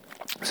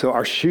 So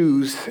our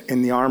shoes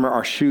in the armor,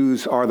 our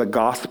shoes are the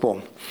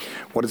gospel.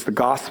 What is the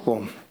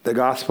gospel? The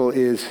gospel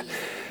is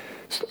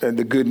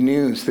the good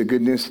news. The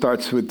good news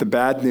starts with the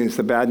bad news.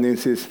 The bad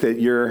news is that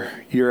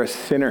you're a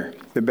sinner.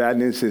 The bad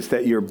news is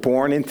that you're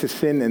born into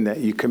sin and that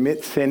you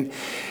commit sin,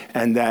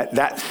 and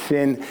that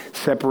sin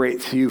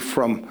separates you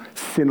from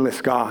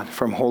sinless God,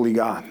 from holy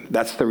God.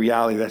 That's the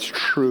reality. That's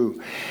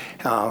true.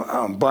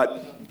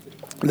 But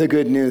the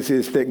good news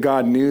is that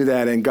God knew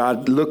that, and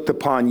God looked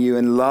upon you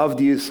and loved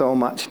you so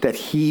much that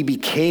he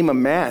became a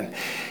man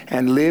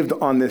and lived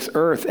on this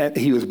earth. And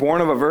he was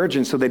born of a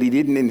virgin so that he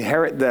didn't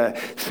inherit the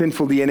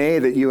sinful DNA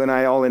that you and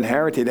I all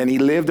inherited. And he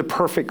lived a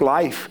perfect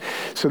life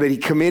so that he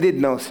committed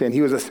no sin.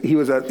 He was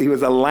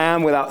a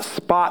lamb without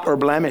spot or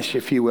blemish,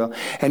 if you will.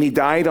 And he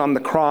died on the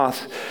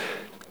cross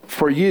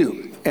for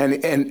you.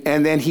 And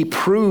then he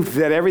proved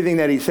that everything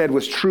that he said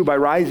was true by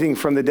rising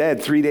from the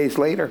dead 3 days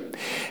later.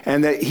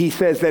 And that he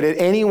says that if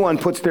anyone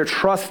puts their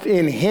trust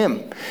in him,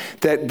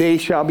 that they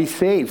shall be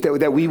saved,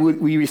 that we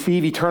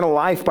receive eternal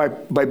life by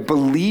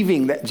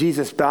believing that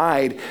Jesus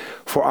died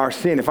for our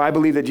sin. If I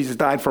believe that Jesus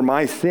died for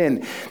my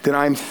sin, then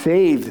I'm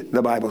saved,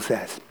 the Bible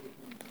says.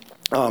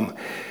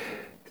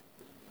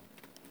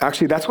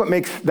 Actually, that's what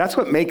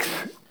makes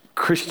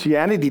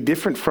Christianity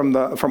different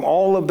from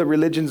all of the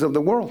religions of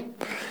the world.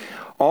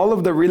 All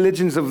of the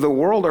religions of the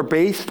world are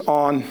based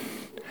on,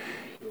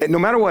 no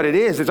matter what it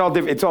is, it's all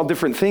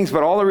different things,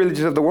 but all the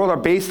religions of the world are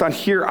based on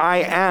here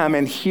I am,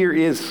 and here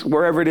is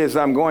wherever it is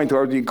I'm going to,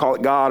 or you call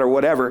it God or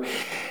whatever.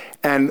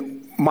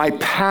 And my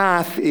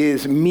path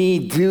is me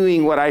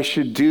doing what I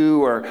should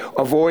do or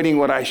avoiding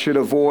what I should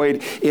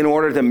avoid in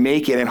order to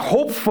make it. And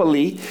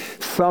hopefully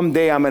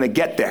someday I'm going to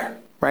get there,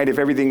 right? If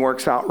everything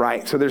works out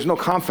right. So there's no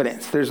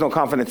confidence. There's no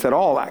confidence at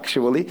all,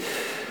 actually.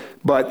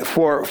 But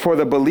for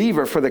the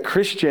believer, for the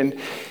Christian,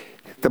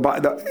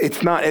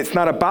 it's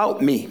not about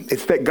me.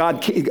 It's that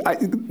God,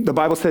 the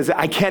Bible says that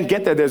I can't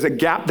get there. There's a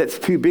gap that's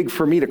too big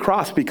for me to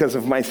cross because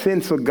of my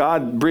sin. So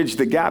God bridged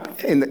the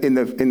gap in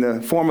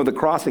the form of the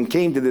cross and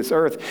came to this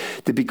earth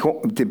to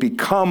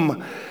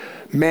become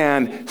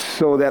man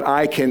so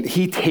that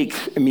he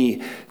takes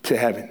me to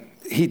heaven.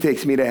 He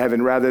takes me to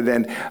heaven rather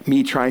than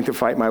me trying to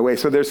fight my way.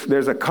 So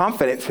there's a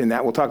confidence in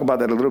that. We'll talk about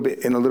that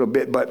in a little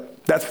bit,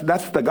 but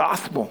that's the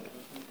gospel.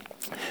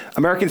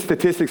 American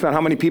statistics on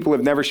how many people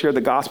have never shared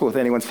the gospel with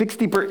anyone.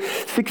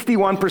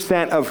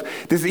 61% of,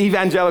 this is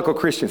evangelical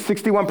Christians,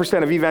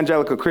 61% of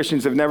evangelical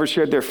Christians have never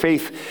shared their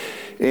faith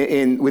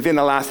within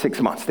the last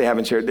 6 months. They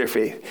haven't shared their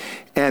faith.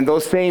 And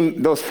those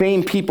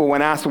same people,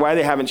 when asked why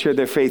they haven't shared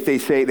their faith,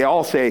 they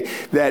all say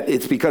that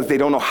it's because they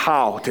don't know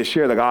how to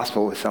share the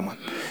gospel with someone.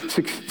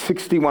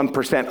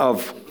 61%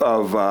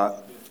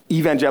 of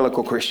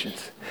evangelical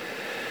Christians.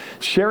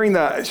 Sharing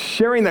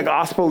the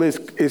gospel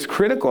is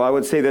critical. I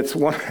would say that's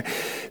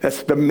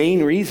the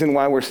main reason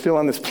why we're still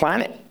on this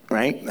planet,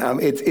 right?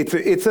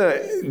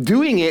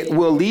 Doing it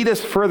will lead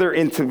us further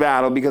into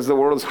battle because the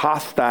world is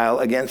hostile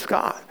against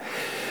God.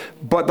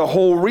 But the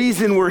whole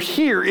reason we're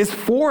here is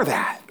for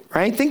that,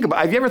 right? Think about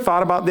it. Have you ever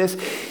thought about this?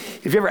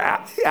 Have you ever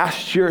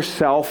asked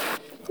yourself,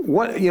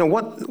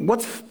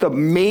 what's the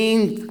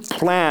main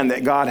plan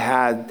that God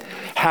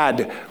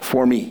had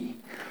for me?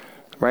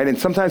 Right, and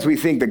sometimes we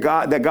think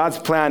that God's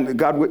plan,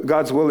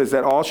 God's will is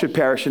that all should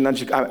perish and none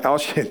should.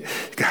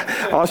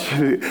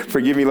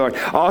 Forgive me, Lord.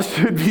 All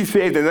should be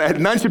saved, and that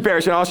none should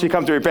perish and all should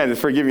come to repentance.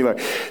 Forgive me, Lord.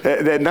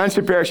 That none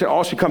should perish and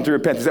all should come to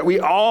repentance. That we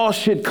all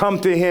should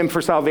come to Him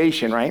for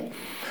salvation, right?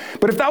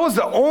 But if that was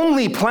the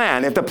only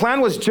plan, if the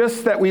plan was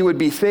just that we would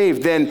be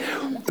saved, then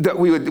that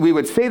we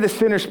would say the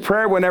sinner's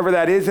prayer whenever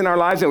that is in our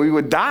lives, and we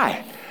would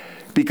die,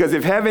 because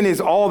if heaven is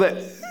all that.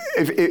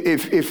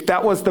 If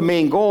that was the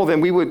main goal,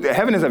 then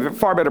heaven is a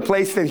far better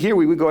place than here.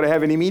 We would go to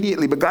heaven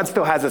immediately, but God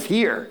still has us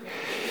here.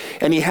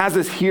 And he has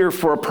us here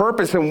for a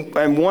purpose.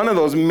 And one of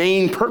those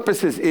main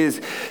purposes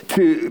is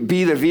to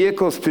be the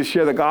vehicles to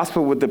share the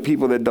gospel with the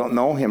people that don't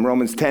know him.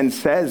 Romans 10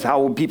 says,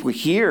 how will people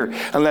hear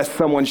unless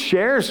someone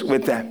shares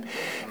with them?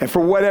 And for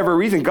whatever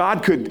reason,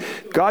 God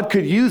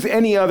could use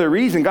any other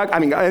reason.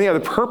 Any other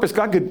purpose.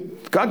 God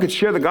could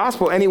share the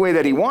gospel any way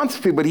that he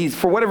wants to, but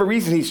for whatever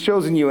reason, he's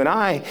chosen you and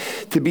I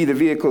to be the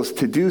vehicles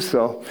to do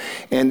so.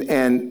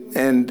 And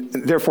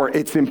therefore,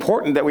 it's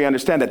important that we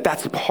understand that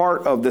that's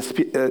part of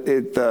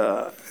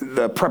the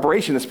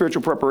preparation, the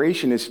spiritual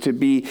preparation, is to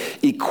be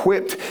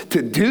equipped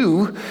to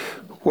do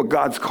what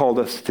God's called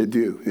us to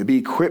do, to be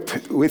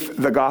equipped with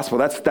the gospel.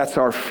 That's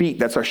our feet,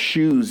 that's our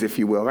shoes, if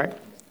you will, right?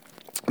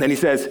 Then he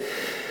says,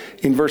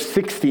 in verse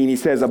 16, he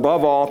says,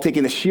 above all,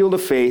 taking the shield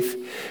of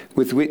faith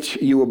with which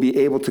you will be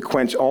able to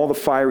quench all the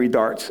fiery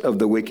darts of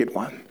the wicked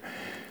one.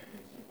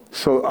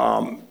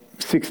 So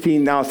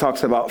 16 now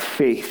talks about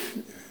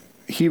faith.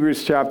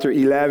 Hebrews chapter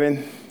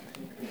 11,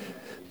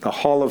 the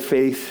hall of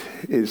faith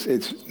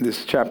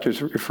this chapter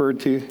is referred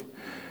to.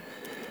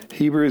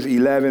 Hebrews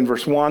 11,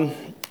 verse 1.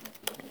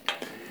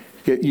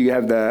 You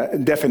have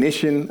the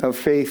definition of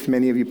faith.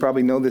 Many of you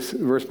probably know this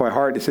verse by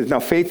heart. It says, now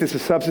faith is the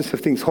substance of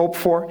things hoped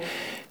for,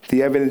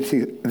 the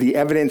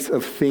evidence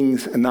of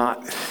things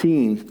not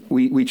seen.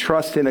 We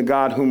trust in a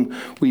God whom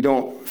we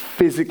don't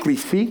physically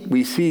see.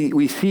 We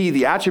see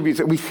the attributes.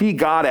 That we see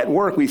God at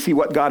work. We see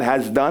what God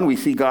has done. We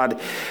see God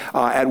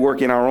at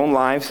work in our own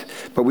lives,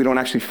 but we don't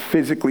actually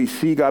physically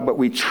see God, but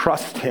we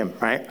trust him,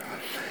 right?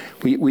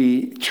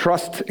 We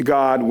trust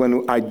God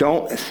when I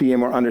don't see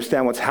him or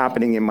understand what's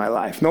happening in my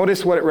life.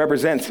 Notice what it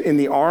represents in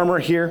the armor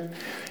here.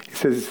 It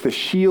says it's the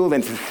shield,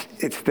 and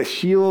it's the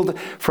shield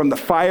from the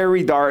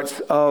fiery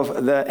darts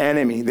of the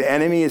enemy. The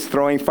enemy is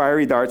throwing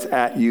fiery darts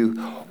at you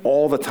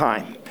all the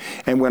time.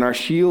 And when our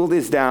shield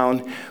is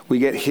down, we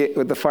get hit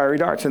with the fiery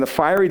darts. And the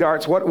fiery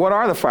darts, what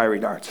are the fiery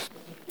darts?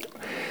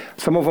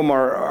 Some of them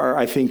are,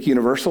 I think,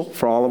 universal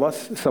for all of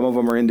us. Some of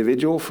them are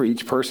individual for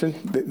each person.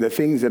 The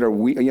things that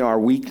are our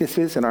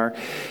weaknesses and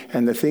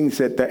the things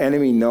that the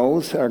enemy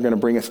knows are going to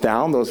bring us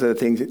down. Those are the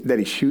things that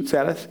he shoots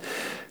at us.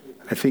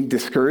 I think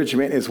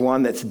discouragement is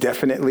one that's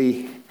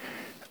definitely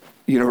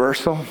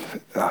universal.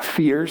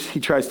 Fears. He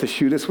tries to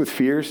shoot us with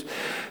fears.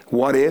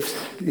 What ifs?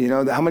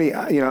 How many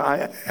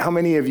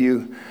of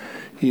you,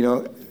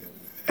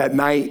 at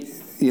night,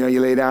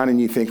 you lay down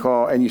and you think,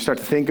 and you start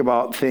to think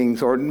about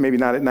things, or maybe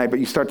not at night, but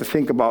you start to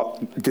think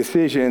about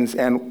decisions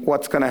and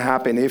what's going to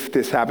happen if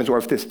this happens, or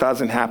if this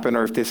doesn't happen,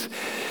 or if this,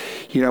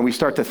 we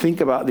start to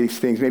think about these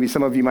things. Maybe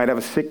some of you might have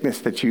a sickness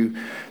that you've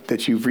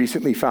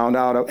recently found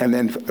out, and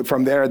then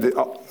from there,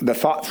 the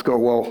thoughts go,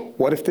 well,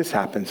 what if this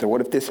happens, or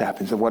what if this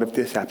happens, or what if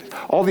this happens?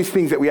 All these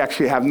things that we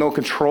actually have no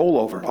control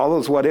over, all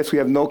those what ifs we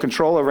have no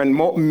control over, and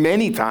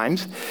many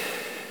times,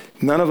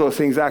 none of those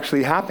things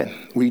actually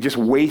happen. We just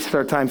waste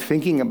our time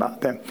thinking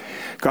about them.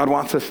 God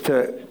wants us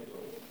to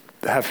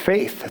have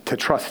faith, to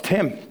trust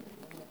him,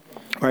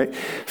 right?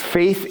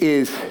 Faith,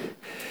 it's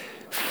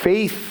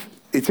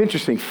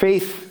interesting.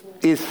 Faith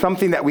is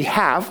something that we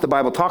have. The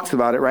Bible talks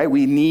about it, right?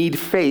 We need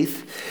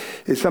faith.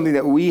 It's something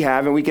that we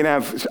have, and we can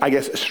have, I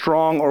guess,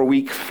 strong or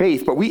weak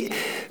faith. But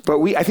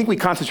I think we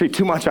concentrate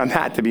too much on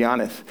that, to be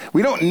honest.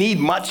 We don't need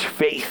much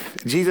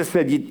faith. Jesus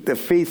said,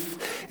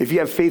 if you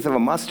have faith of a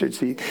mustard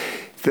seed.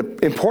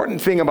 The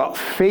important thing about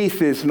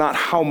faith is not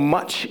how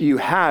much you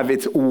have,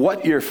 it's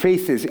what your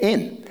faith is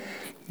in.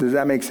 Does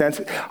that make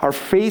sense? Our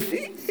faith,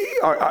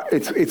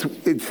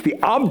 it's the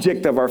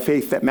object of our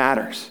faith that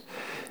matters.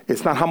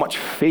 It's not how much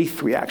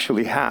faith we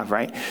actually have,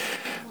 right?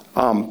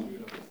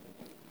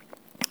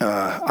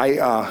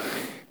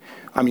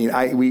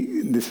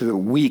 This is a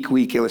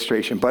weak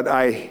illustration, but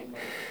a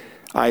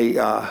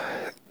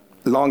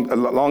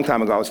long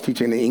time ago, I was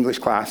teaching the English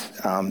class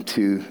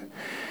to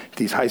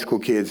these high school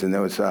kids, and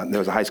there was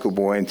a high school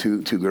boy and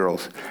two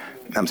girls.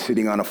 I'm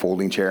sitting on a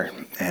folding chair,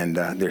 and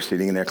they're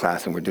sitting in their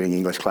class, and we're doing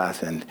English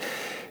class, and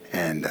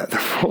the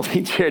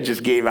folding chair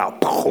just gave out,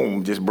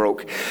 boom, just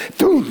broke.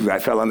 Boom, I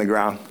fell on the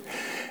ground,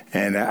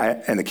 and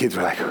the kids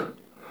were like,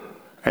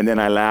 and then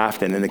I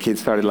laughed, and then the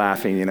kids started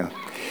laughing,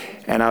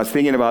 And I was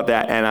thinking about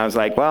that, and I was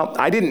like, well,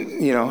 I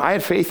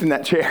had faith in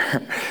that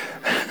chair.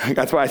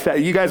 That's why I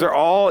said, you guys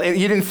are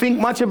you didn't think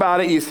much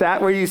about it. You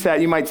sat where you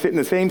sat. You might sit in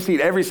the same seat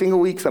every single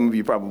week. Some of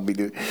you probably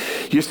do.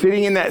 You're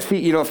sitting in that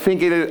seat. You don't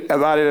think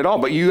about it at all,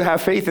 but you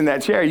have faith in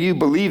that chair. You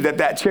believe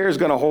that chair is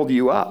going to hold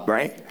you up,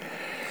 right?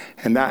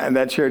 And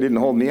that chair didn't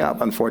hold me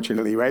up,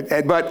 unfortunately, right?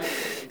 But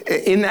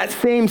in that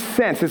same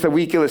sense, it's a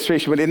weak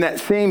illustration, but in that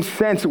same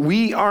sense,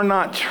 we are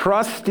not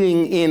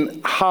trusting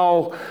in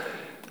how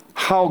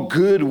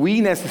good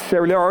we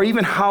necessarily are, or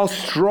even how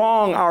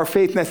strong our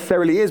faith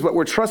necessarily is, but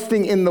we're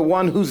trusting in the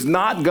one who's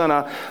not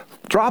gonna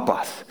drop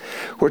us.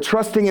 We're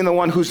trusting in the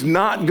one who's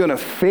not gonna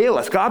fail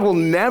us. God will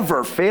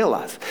never fail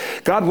us.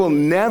 God will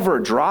never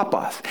drop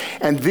us.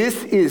 And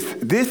this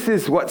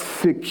is what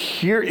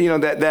secure,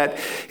 that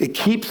it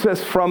keeps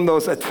us from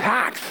those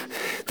attacks,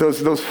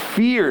 those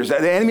fears.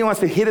 The enemy wants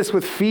to hit us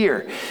with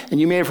fear. And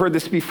you may have heard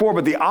this before,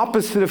 but the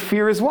opposite of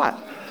fear is what?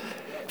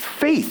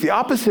 Faith. The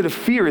opposite of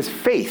fear is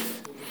faith.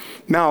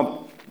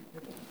 Now,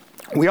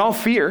 we all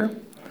fear,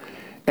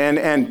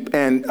 and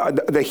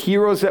the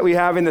heroes that we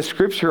have in the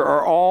scripture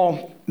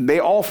they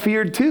all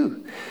feared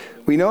too.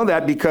 We know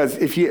that because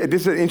this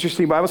is an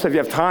interesting Bible study.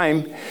 If you have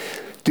time,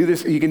 do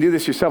this. You can do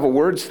this yourself, a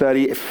word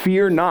study.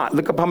 Fear not.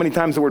 Look up how many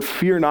times the word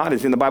fear not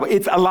is in the Bible.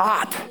 It's a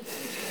lot.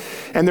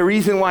 And the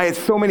reason why it's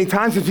so many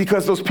times is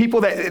because those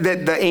people that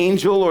the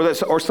angel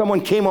or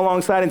someone came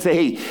alongside and say,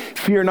 hey,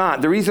 fear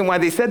not. The reason why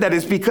they said that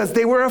is because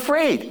they were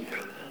afraid.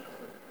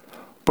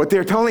 But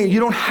they're telling you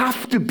don't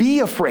have to be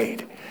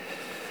afraid.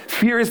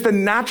 Fear is the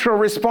natural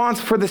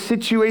response for the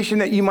situation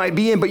that you might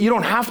be in, but you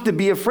don't have to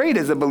be afraid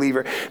as a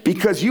believer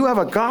because you have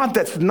a God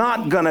that's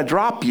not going to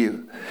drop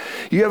you.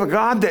 You have a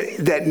God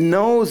that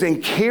knows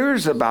and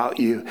cares about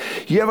you.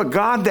 You have a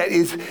God that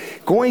is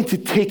going to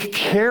take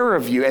care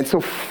of you. And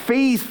so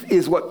faith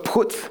is what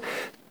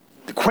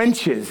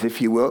quenches,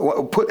 if you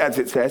will, as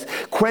it says,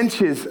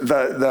 quenches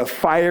the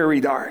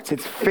fiery darts.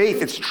 It's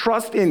faith. It's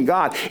trust in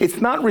God. It's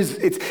not.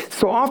 It's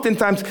so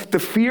oftentimes the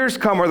fears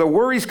come or the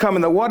worries come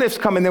and the what ifs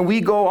come, and then we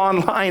go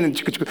online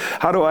and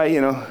how do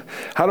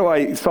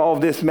I solve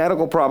this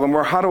medical problem,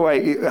 or how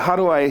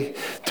do I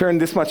turn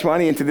this much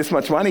money into this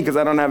much money because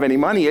I don't have any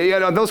money?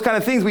 Those kind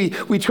of things.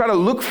 We try to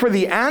look for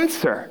the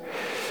answer,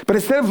 but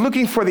instead of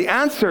looking for the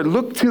answer,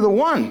 look to the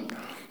one.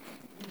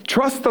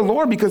 Trust the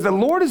Lord because the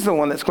Lord is the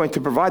one that's going to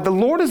provide. The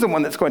Lord is the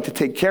one that's going to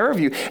take care of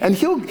you. And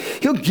he'll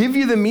give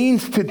you the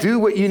means to do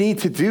what you need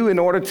to do in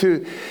order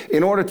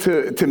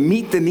to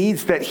meet the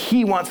needs that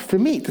he wants to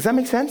meet. Does that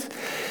make sense?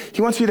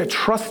 He wants you to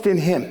trust in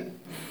him.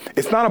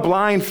 It's not a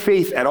blind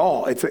faith at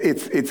all.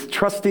 It's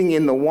trusting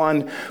in the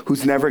one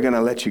who's never going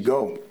to let you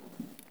go.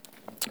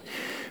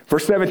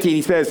 Verse 17,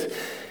 he says,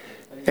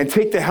 and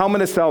take the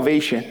helmet of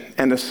salvation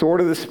and the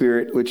sword of the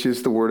Spirit, which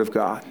is the word of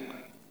God.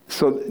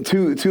 So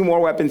two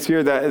more weapons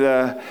here.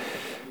 The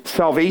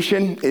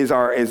salvation is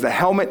the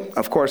helmet.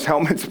 Of course,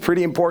 helmet's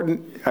pretty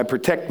important. I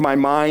protect my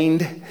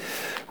mind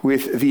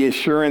with the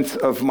assurance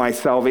of my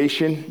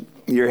salvation.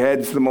 Your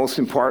head's the most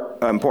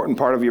important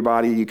part of your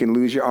body. You can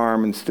lose your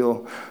arm and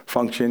still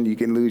function. You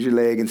can lose your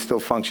leg and still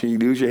function. You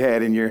lose your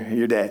head and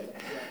you're dead.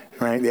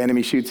 Right? The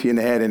enemy shoots you in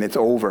the head and it's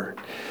over.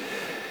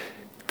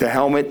 The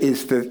helmet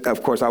is,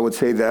 of course, I would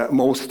say the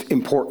most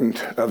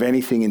important of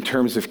anything in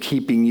terms of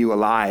keeping you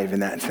alive in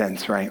that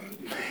sense, right?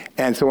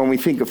 And so when we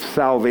think of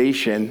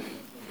salvation,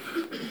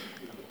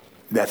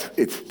 that's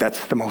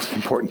the most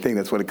important thing.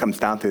 That's what it comes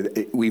down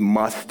to. We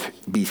must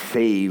be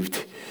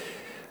saved.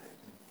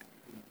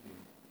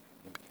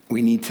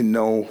 We need to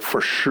know for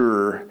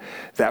sure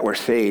that we're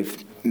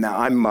saved. Now,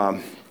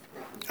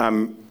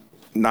 I'm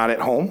not at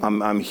home.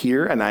 I'm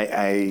here, and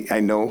I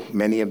know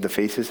many of the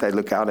faces. I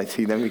look out, I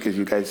see them because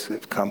you guys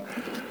have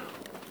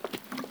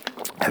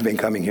been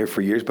coming here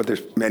for years, but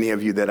there's many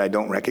of you that I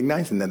don't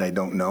recognize and that I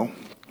don't know.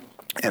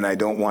 And I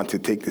don't want to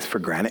take this for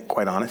granted,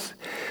 quite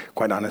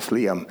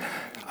honestly. You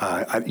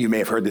may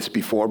have heard this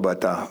before,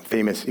 but a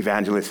famous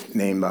evangelist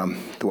named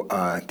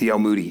D.L.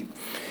 Moody.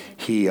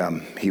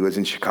 He was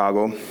in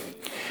Chicago,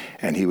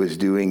 and he was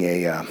doing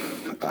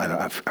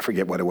I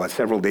forget what it was,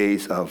 several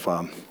days of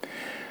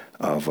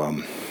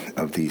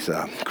these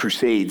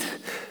crusades,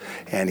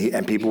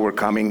 and people were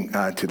coming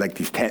to like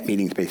these tent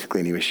meetings basically,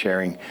 and he was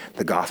sharing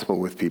the gospel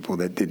with people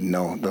that didn't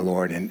know the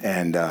Lord.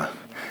 And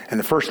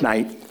the first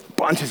night,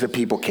 bunches of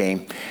people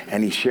came,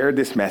 and he shared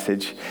this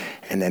message,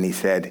 and then he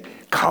said,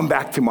 come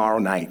back tomorrow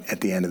night.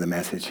 At the end of the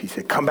message, he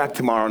said, come back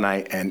tomorrow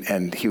night,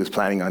 and he was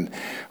planning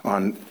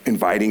on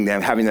inviting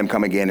them, having them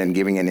come again, and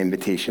giving an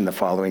invitation the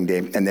following day.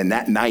 And then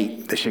that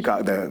night,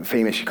 the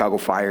famous Chicago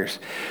fires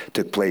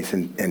took place,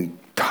 and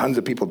tons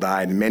of people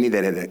died. Many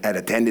that had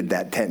attended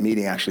that tent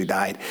meeting actually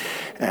died.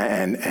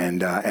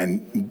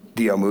 And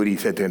D.L. Moody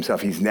said to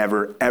himself, he's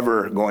never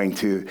ever going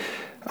to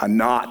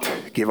not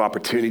give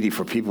opportunity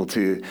for people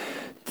to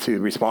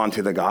respond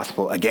to the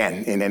gospel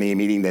again in any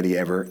meeting that he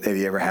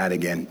ever had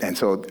again. And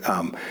so,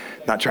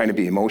 not trying to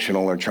be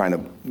emotional or trying to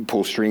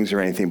pull strings or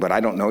anything, but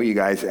I don't know you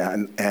guys,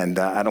 and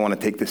I don't want to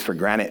take this for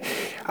granted.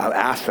 I'll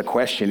ask the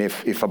question: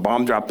 if a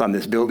bomb dropped on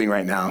this building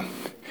right now,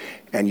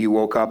 and you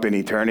woke up in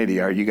eternity,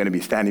 are you going to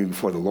be standing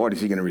before the Lord?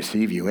 Is he going to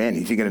receive you in?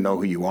 Is he going to know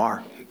who you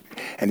are?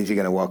 And is he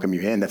going to welcome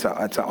you in? That's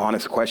an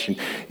honest question.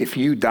 If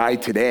you die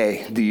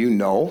today, do you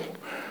know,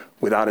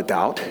 without a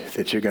doubt,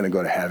 that you're going to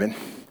go to heaven?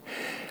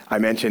 I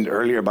mentioned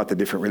earlier about the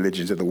different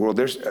religions of the world.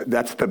 Besides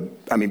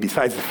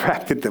the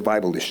fact that the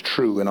Bible is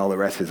true and all the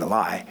rest is a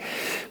lie,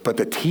 but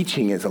the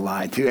teaching is a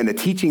lie too. And the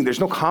teaching, there's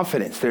no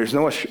confidence. There's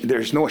no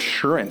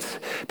assurance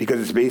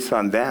because it's based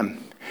on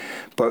them.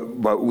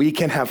 But we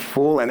can have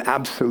full and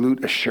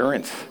absolute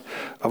assurance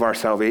of our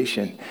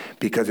salvation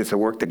because it's a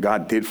work that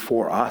God did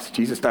for us.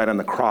 Jesus died on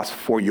the cross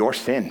for your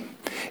sin.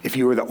 If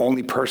you were the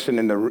only person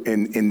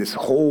in this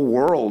whole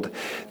world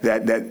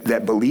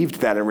that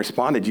believed that and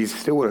responded, Jesus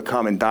still would have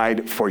come and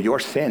died for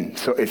your sin.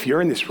 So if you're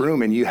in this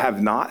room and you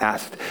have not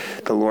asked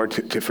the Lord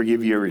to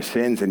forgive you your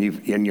sins and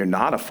you're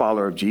not a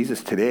follower of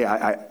Jesus today,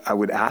 I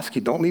would ask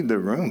you, don't leave the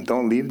room.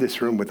 Don't leave this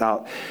room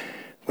without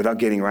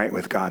getting right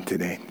with God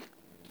today.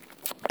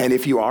 And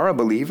if you are a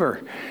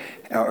believer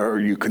or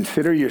you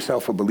consider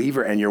yourself a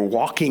believer and you're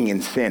walking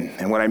in sin.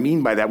 And what I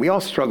mean by that, we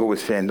all struggle with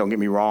sin, don't get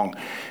me wrong.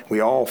 We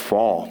all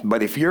fall.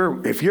 But if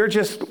you're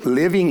just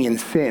living in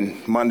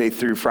sin Monday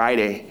through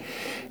Friday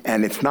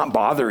and it's not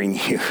bothering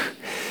you,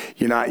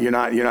 you're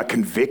not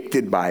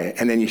convicted by it,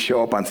 and then you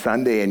show up on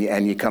Sunday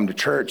and you come to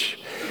church,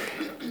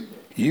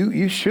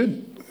 you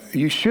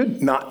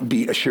should not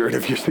be assured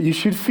of yourself. You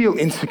should feel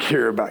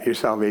insecure about your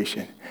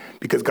salvation,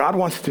 because God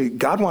wants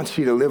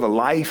you to live a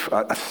life,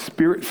 a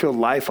spirit-filled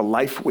life, a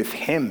life with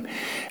him.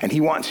 And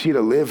he wants you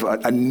to live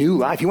a new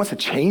life. He wants to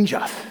change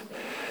us.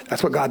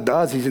 That's what God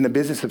does. He's in the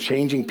business of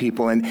changing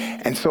people.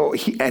 And so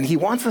he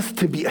wants us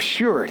to be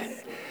assured,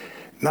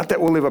 not that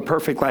we'll live a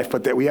perfect life,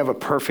 but that we have a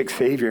perfect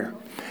Savior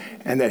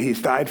and that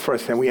he's died for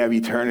us and we have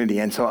eternity.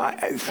 And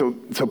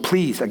so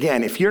please,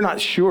 again, if you're not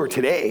sure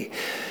today,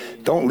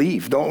 don't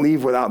leave. Don't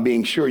leave without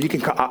being sure. You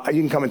can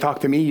come and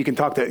talk to me. You can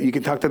talk to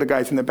the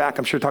guys in the back.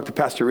 I'm sure talk to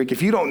Pastor Rick.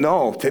 If you don't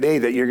know today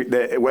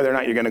that whether or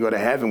not you're going to go to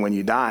heaven when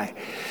you die,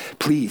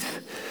 please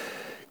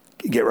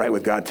get right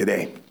with God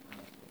today.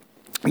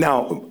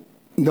 Now,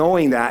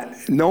 knowing that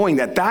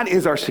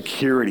is our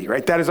security,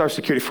 right? That is our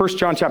security. 1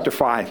 John chapter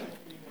 5.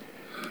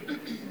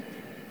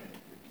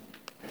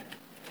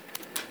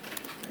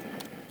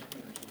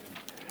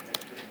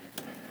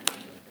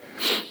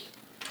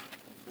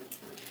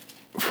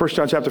 1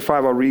 John chapter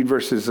 5, I'll read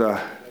verses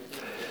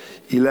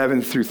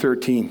 11 through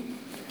 13.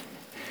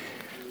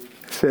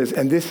 It says,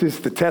 and this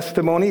is the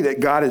testimony that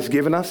God has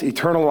given us,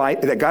 eternal life,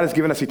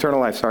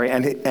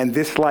 and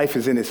this life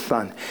is in his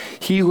Son.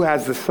 He who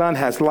has the Son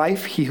has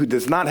life. He who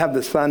does not have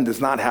the Son does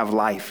not have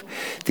life.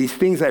 These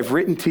things I've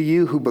written to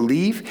you who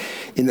believe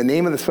in the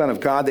name of the Son of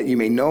God, that you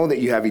may know that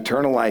you have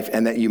eternal life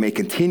and that you may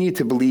continue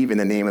to believe in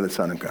the name of the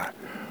Son of God.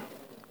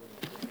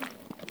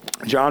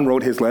 John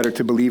wrote his letter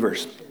to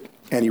believers.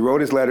 And he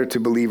wrote his letter to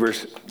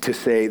believers to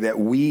say that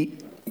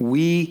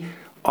we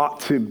ought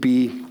to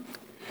be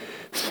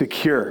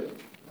secure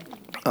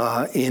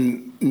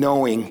in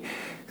knowing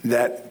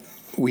that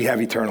we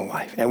have eternal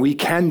life. And we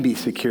can be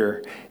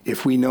secure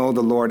if we know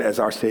the Lord as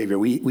our Savior.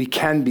 We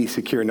can be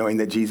secure knowing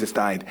that Jesus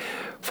died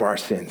for our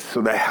sins.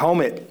 So the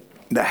helmet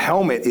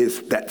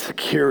is that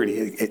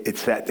security.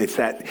 It's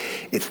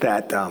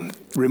that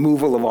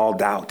removal of all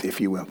doubt, if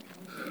you will.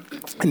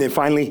 And then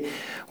finally,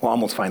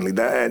 almost finally,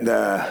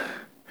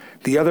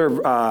 the other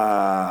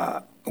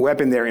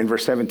weapon there in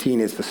verse 17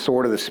 is the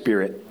sword of the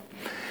Spirit.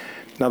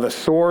 Now the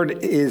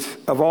sword is,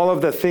 of all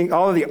of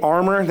the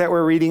armor that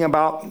we're reading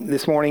about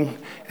this morning,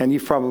 and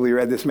you've probably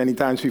read this many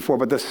times before,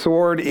 but the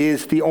sword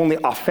is the only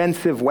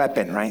offensive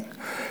weapon, right?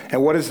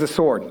 And what is the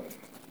sword?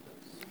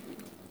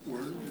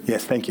 Word.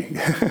 Yes, thank you.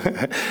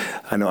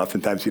 I know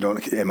oftentimes you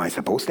don't, am I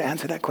supposed to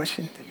answer that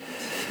question?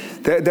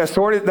 The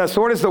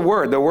sword is the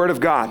word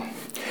of God.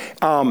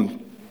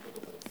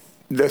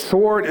 The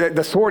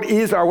sword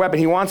is our weapon.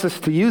 He wants us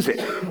to use it,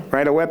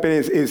 right? A weapon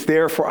is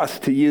there for us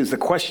to use. The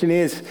question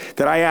is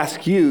that I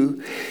ask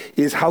you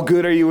is, how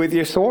good are you with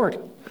your sword?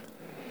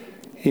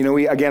 You know,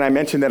 I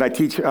mentioned that I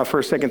teach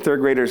first, second, third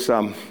graders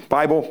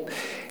Bible,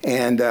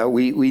 and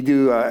we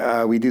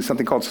do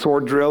something called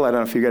sword drill. I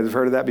don't know if you guys have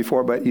heard of that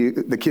before, but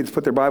the kids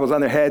put their Bibles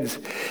on their heads,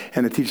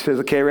 and the teacher says,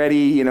 "Okay,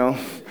 ready?"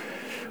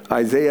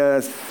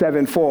 Isaiah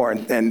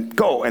 7:4, and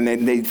go, and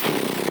then they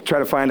try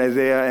to find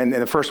Isaiah, and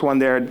the first one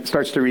there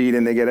starts to read,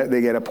 and they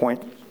get a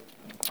point.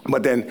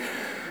 But then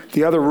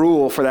the other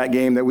rule for that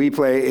game that we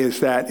play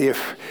is that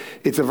if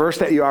it's a verse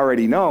that you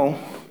already know,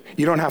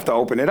 you don't have to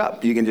open it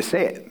up. You can just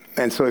say it.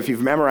 And so if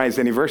you've memorized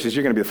any verses,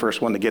 you're going to be the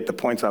first one to get the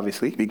points,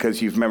 obviously,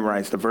 because you've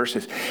memorized the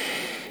verses.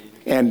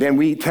 And then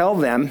we tell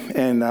them,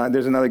 and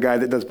there's another guy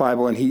that does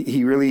Bible, and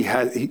he really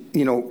has,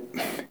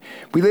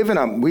 we live in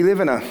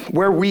a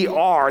where we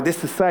are, this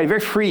society, very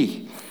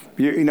free.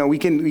 We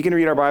can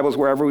read our Bibles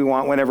wherever we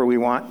want, whenever we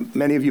want.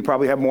 Many of you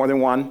probably have more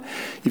than one.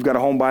 You've got a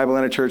home Bible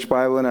and a church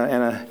Bible and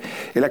a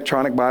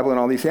electronic Bible and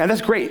all these things. And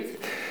that's great.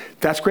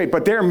 That's great.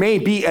 But there may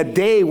be a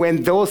day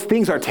when those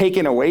things are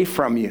taken away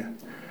from you.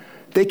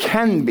 They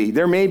can be.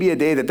 There may be a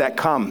day that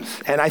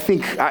comes. And I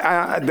think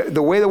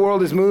the way the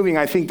world is moving,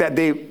 I think that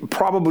day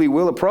probably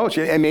will approach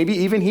it, and maybe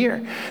even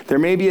here. There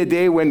may be a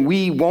day when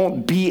we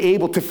won't be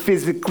able to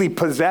physically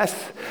possess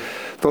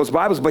those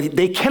Bibles, but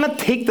they cannot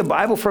take the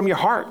Bible from your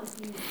heart.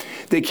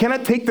 They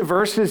cannot take the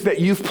verses that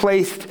you've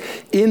placed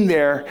in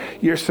there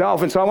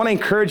yourself. And so I want to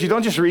encourage you,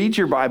 don't just read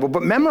your Bible,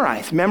 but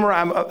memorize.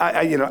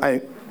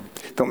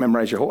 Don't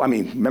memorize your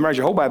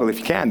whole Bible if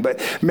you can, but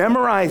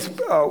memorize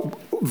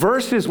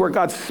verses where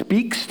God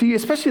speaks to you,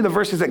 especially the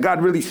verses that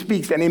God really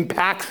speaks and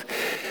impacts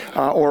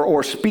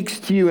or speaks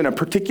to you in a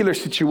particular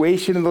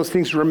situation, and those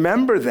things.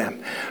 Remember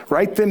them,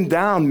 write them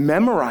down,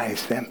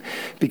 memorize them,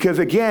 because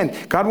again,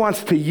 God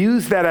wants to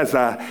use that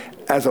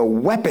as a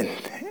weapon.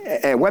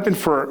 A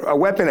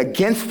weapon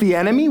against the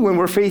enemy when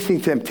we're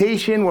facing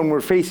temptation, when we're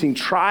facing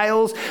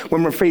trials,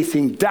 when we're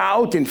facing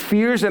doubt and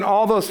fears and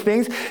all those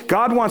things.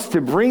 God wants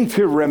to bring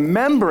to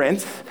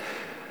remembrance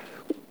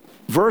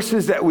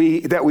verses that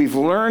we've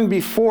learned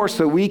before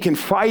so we can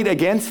fight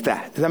against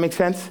that. Does that make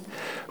sense?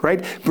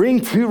 Right?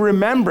 Bring to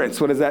remembrance.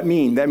 What does that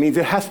mean? That means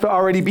it has to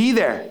already be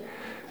there.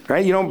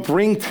 Right? You don't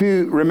bring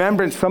to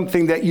remembrance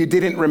something that you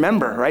didn't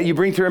remember, right? You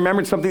bring to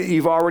remembrance something that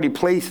you've already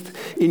placed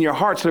in your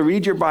heart. So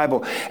read your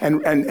Bible,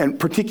 and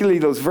particularly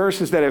those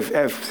verses that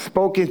have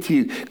spoken to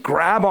you,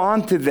 grab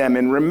onto them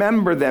and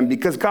remember them,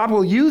 because God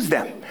will use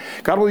them.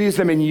 God will use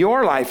them in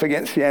your life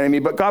against the enemy,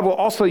 but God will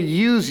also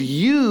use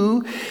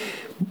you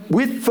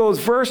with those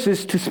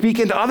verses to speak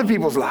into other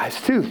people's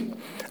lives too,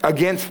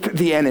 against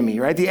the enemy,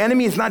 right? The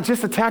enemy is not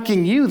just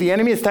attacking you. The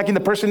enemy is attacking the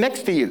person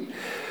next to you.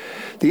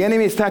 The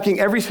enemy is attacking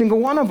every single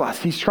one of us.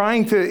 He's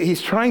trying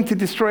to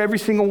destroy every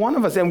single one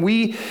of us. And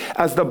we,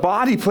 as the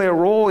body, play a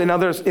role in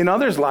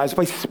others' lives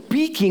by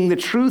speaking the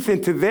truth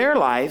into their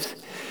lives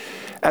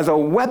as a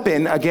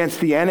weapon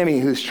against the enemy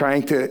who's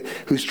trying to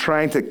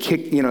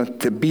kick,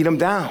 to beat them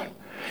down.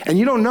 And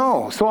you don't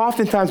know. So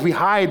oftentimes we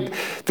hide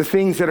the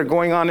things that are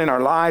going on in our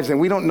lives, and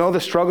we don't know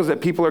the struggles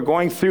that people are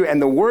going through. And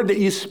the word that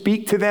you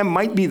speak to them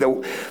might be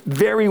the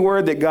very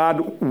word that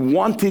God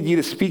wanted you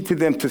to speak to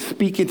them, to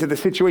speak into the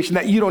situation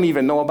that you don't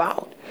even know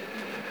about.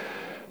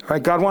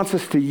 Right? God wants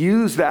us to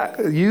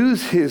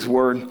use his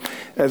word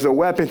as a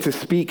weapon to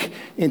speak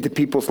into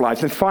people's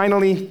lives. And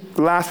finally,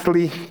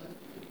 lastly,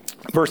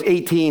 verse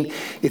 18,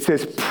 it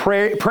says,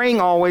 praying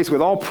always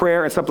with all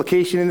prayer and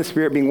supplication in the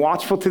Spirit, being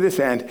watchful to this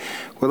end,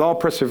 with all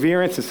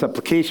perseverance and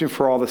supplication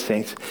for all the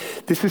saints.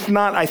 This is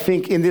not, I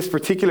think, in this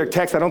particular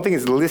text, I don't think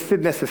it's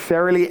listed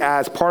necessarily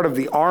as part of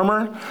the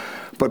armor,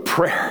 but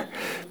prayer.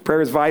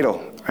 Prayer is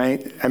vital,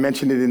 right? I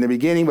mentioned it in the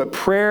beginning, but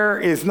prayer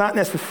is not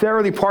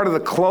necessarily part of the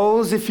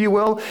clothes, if you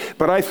will,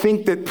 but I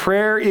think that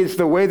prayer is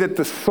the way that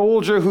the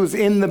soldier who's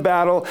in the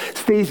battle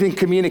stays in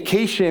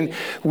communication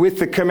with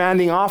the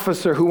commanding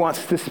officer who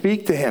wants to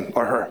speak to him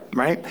or her,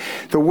 right?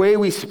 The way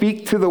we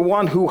speak to the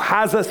one who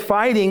has us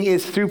fighting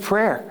is through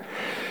prayer.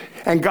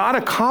 And God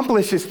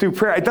accomplishes through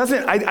prayer. It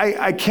doesn't,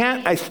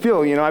 I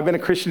still, I've been a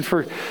Christian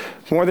for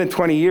more than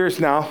 20 years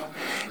now,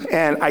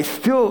 and I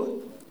still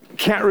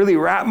can't really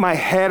wrap my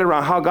head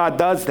around how God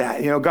does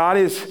that. God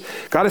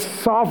is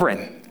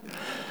sovereign.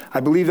 I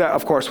believe that,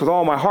 of course, with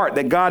all my heart,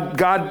 that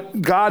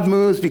God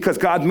moves because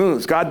God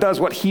moves. God does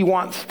what he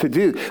wants to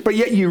do. But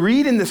yet you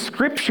read in the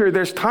scripture,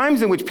 there's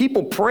times in which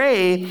people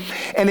pray,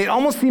 and it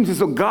almost seems as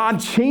though God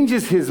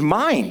changes his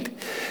mind.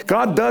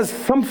 God does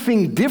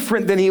something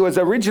different than he was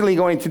originally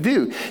going to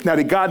do. Now,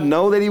 did God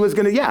know that he was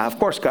going to? Yeah, of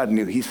course God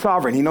knew. He's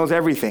sovereign. He knows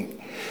everything.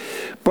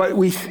 But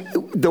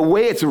the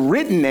way it's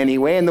written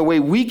anyway, and the way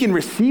we can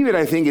receive it,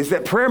 I think, is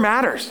that prayer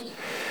matters.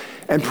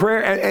 And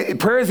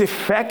prayer is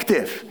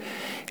effective.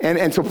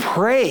 And so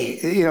pray,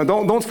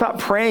 don't stop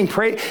praying.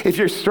 Pray if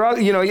you're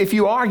struggling, if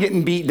you are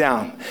getting beat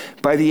down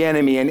by the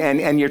enemy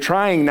and you're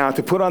trying now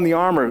to put on the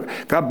armor,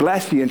 God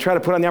bless you, and try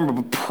to put on the armor,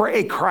 but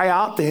pray, cry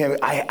out to him.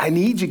 I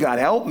need you, God,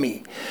 help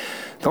me.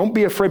 Don't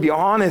be afraid, be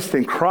honest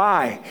and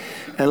cry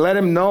and let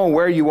him know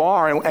where you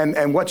are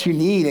and what you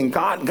need. And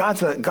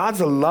God's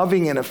a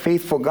loving and a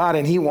faithful God,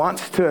 and he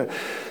wants to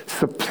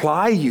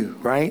supply you,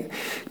 right?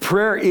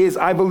 Prayer is,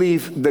 I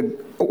believe,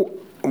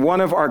 one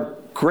of our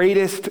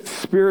greatest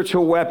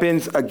spiritual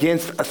weapons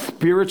against a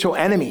spiritual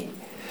enemy,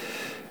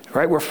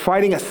 right? We're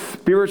fighting a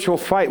spiritual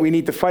fight. We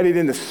need to fight it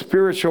in the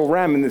spiritual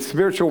realm, and the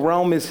spiritual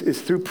realm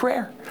is through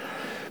prayer.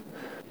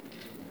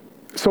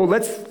 So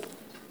let's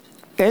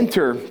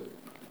enter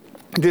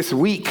this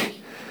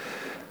week.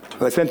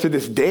 Let's enter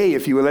this day,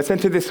 if you will. Let's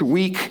enter this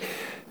week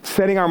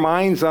setting our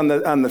minds on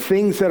the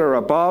things that are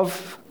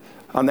above,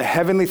 on the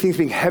heavenly things,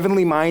 being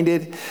heavenly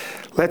minded.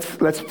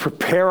 Let's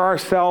prepare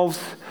ourselves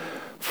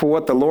for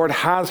what the Lord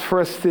has for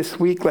us this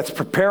week. Let's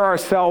prepare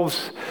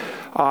ourselves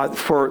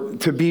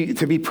to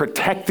be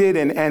protected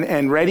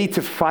and ready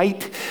to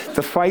fight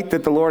the fight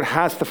that the Lord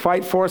has to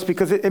fight for us,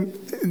 because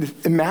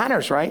it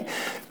matters, right?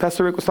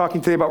 Pastor Rick was talking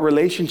today about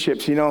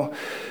relationships.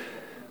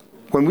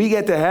 When we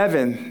get to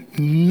heaven,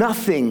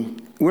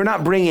 we're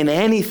not bringing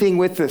anything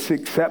with us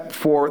except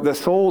for the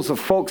souls of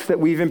folks that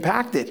we've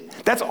impacted.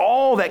 That's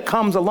all that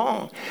comes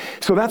along.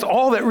 So that's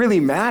all that really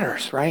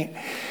matters, right?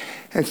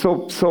 And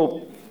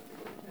so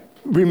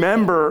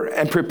remember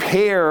and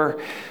prepare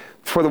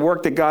for the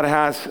work that God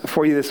has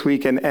for you this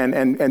week, and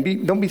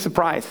don't be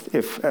surprised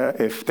if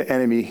the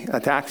enemy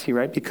attacks you,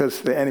 right? Because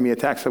the enemy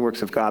attacks the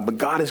works of God. But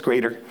God is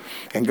greater,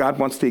 and God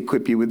wants to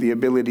equip you with the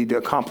ability to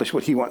accomplish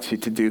what he wants you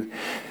to do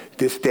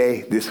this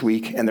day, this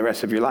week, and the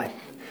rest of your life.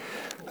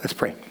 Let's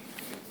pray.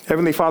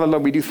 Heavenly Father,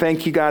 Lord, we do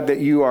thank you, God,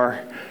 that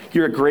you're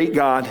a great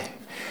God.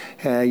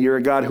 You're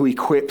a God who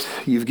equips.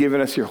 You've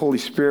given us your Holy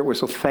Spirit. We're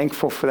so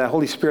thankful for that.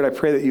 Holy Spirit, I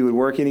pray that you would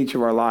work in each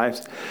of our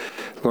lives.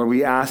 Lord,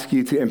 we ask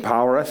you to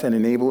empower us and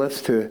enable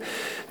us to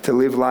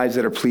live lives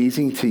that are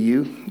pleasing to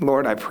you.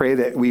 Lord, I pray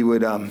that we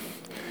would,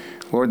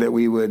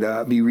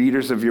 be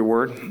readers of your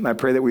word. I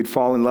pray that we'd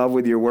fall in love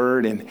with your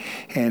word,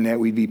 and that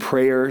we'd be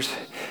prayers,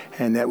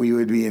 and that we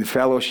would be in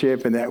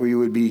fellowship, and that we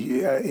would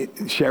be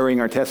sharing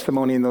our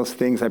testimony in those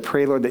things. I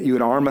pray, Lord, that you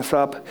would arm us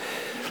up.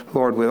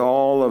 Lord, with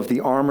all of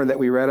the armor that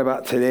we read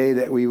about today,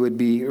 that we would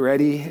be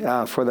ready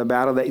for the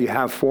battle that you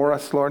have for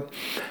us, Lord.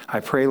 I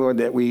pray,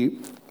 Lord,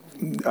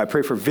 I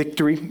pray for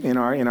victory in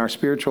our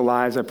spiritual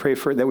lives. I pray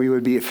that we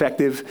would be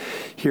effective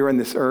here on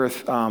this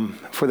earth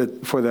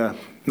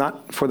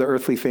not for the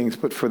earthly things,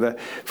 but for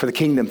the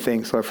kingdom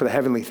things, Lord, for the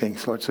heavenly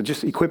things, Lord. So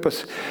just equip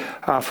us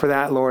for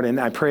that, Lord. And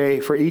I pray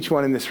for each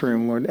one in this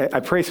room, Lord.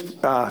 I pray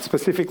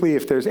specifically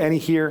if there's any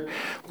here,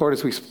 Lord,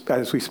 as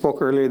we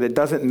spoke earlier, that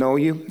doesn't know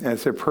you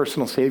as their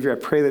personal Savior. I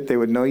pray that they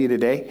would know you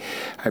today.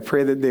 I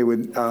pray that they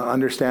would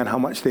understand how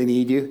much they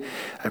need you.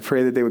 I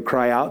pray that they would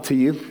cry out to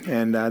you,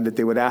 and that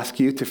they would ask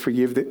you to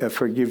forgive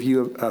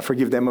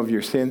them of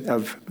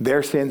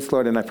their sins,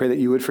 Lord. And I pray that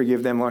you would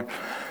forgive them, Lord.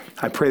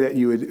 I pray that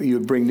you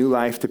would bring new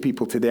life to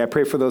people today. I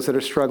pray for those that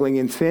are struggling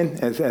in sin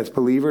as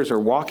believers or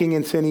walking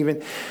in sin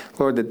even,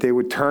 Lord, that they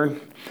would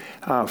turn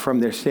from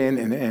their sin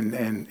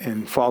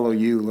and follow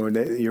you, Lord.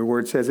 Your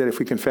word says that if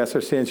we confess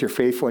our sins, you're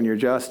faithful and you're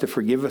just to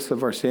forgive us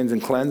of our sins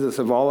and cleanse us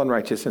of all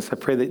unrighteousness. I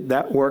pray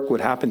that work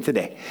would happen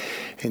today.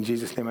 In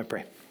Jesus' name I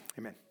pray.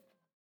 Amen.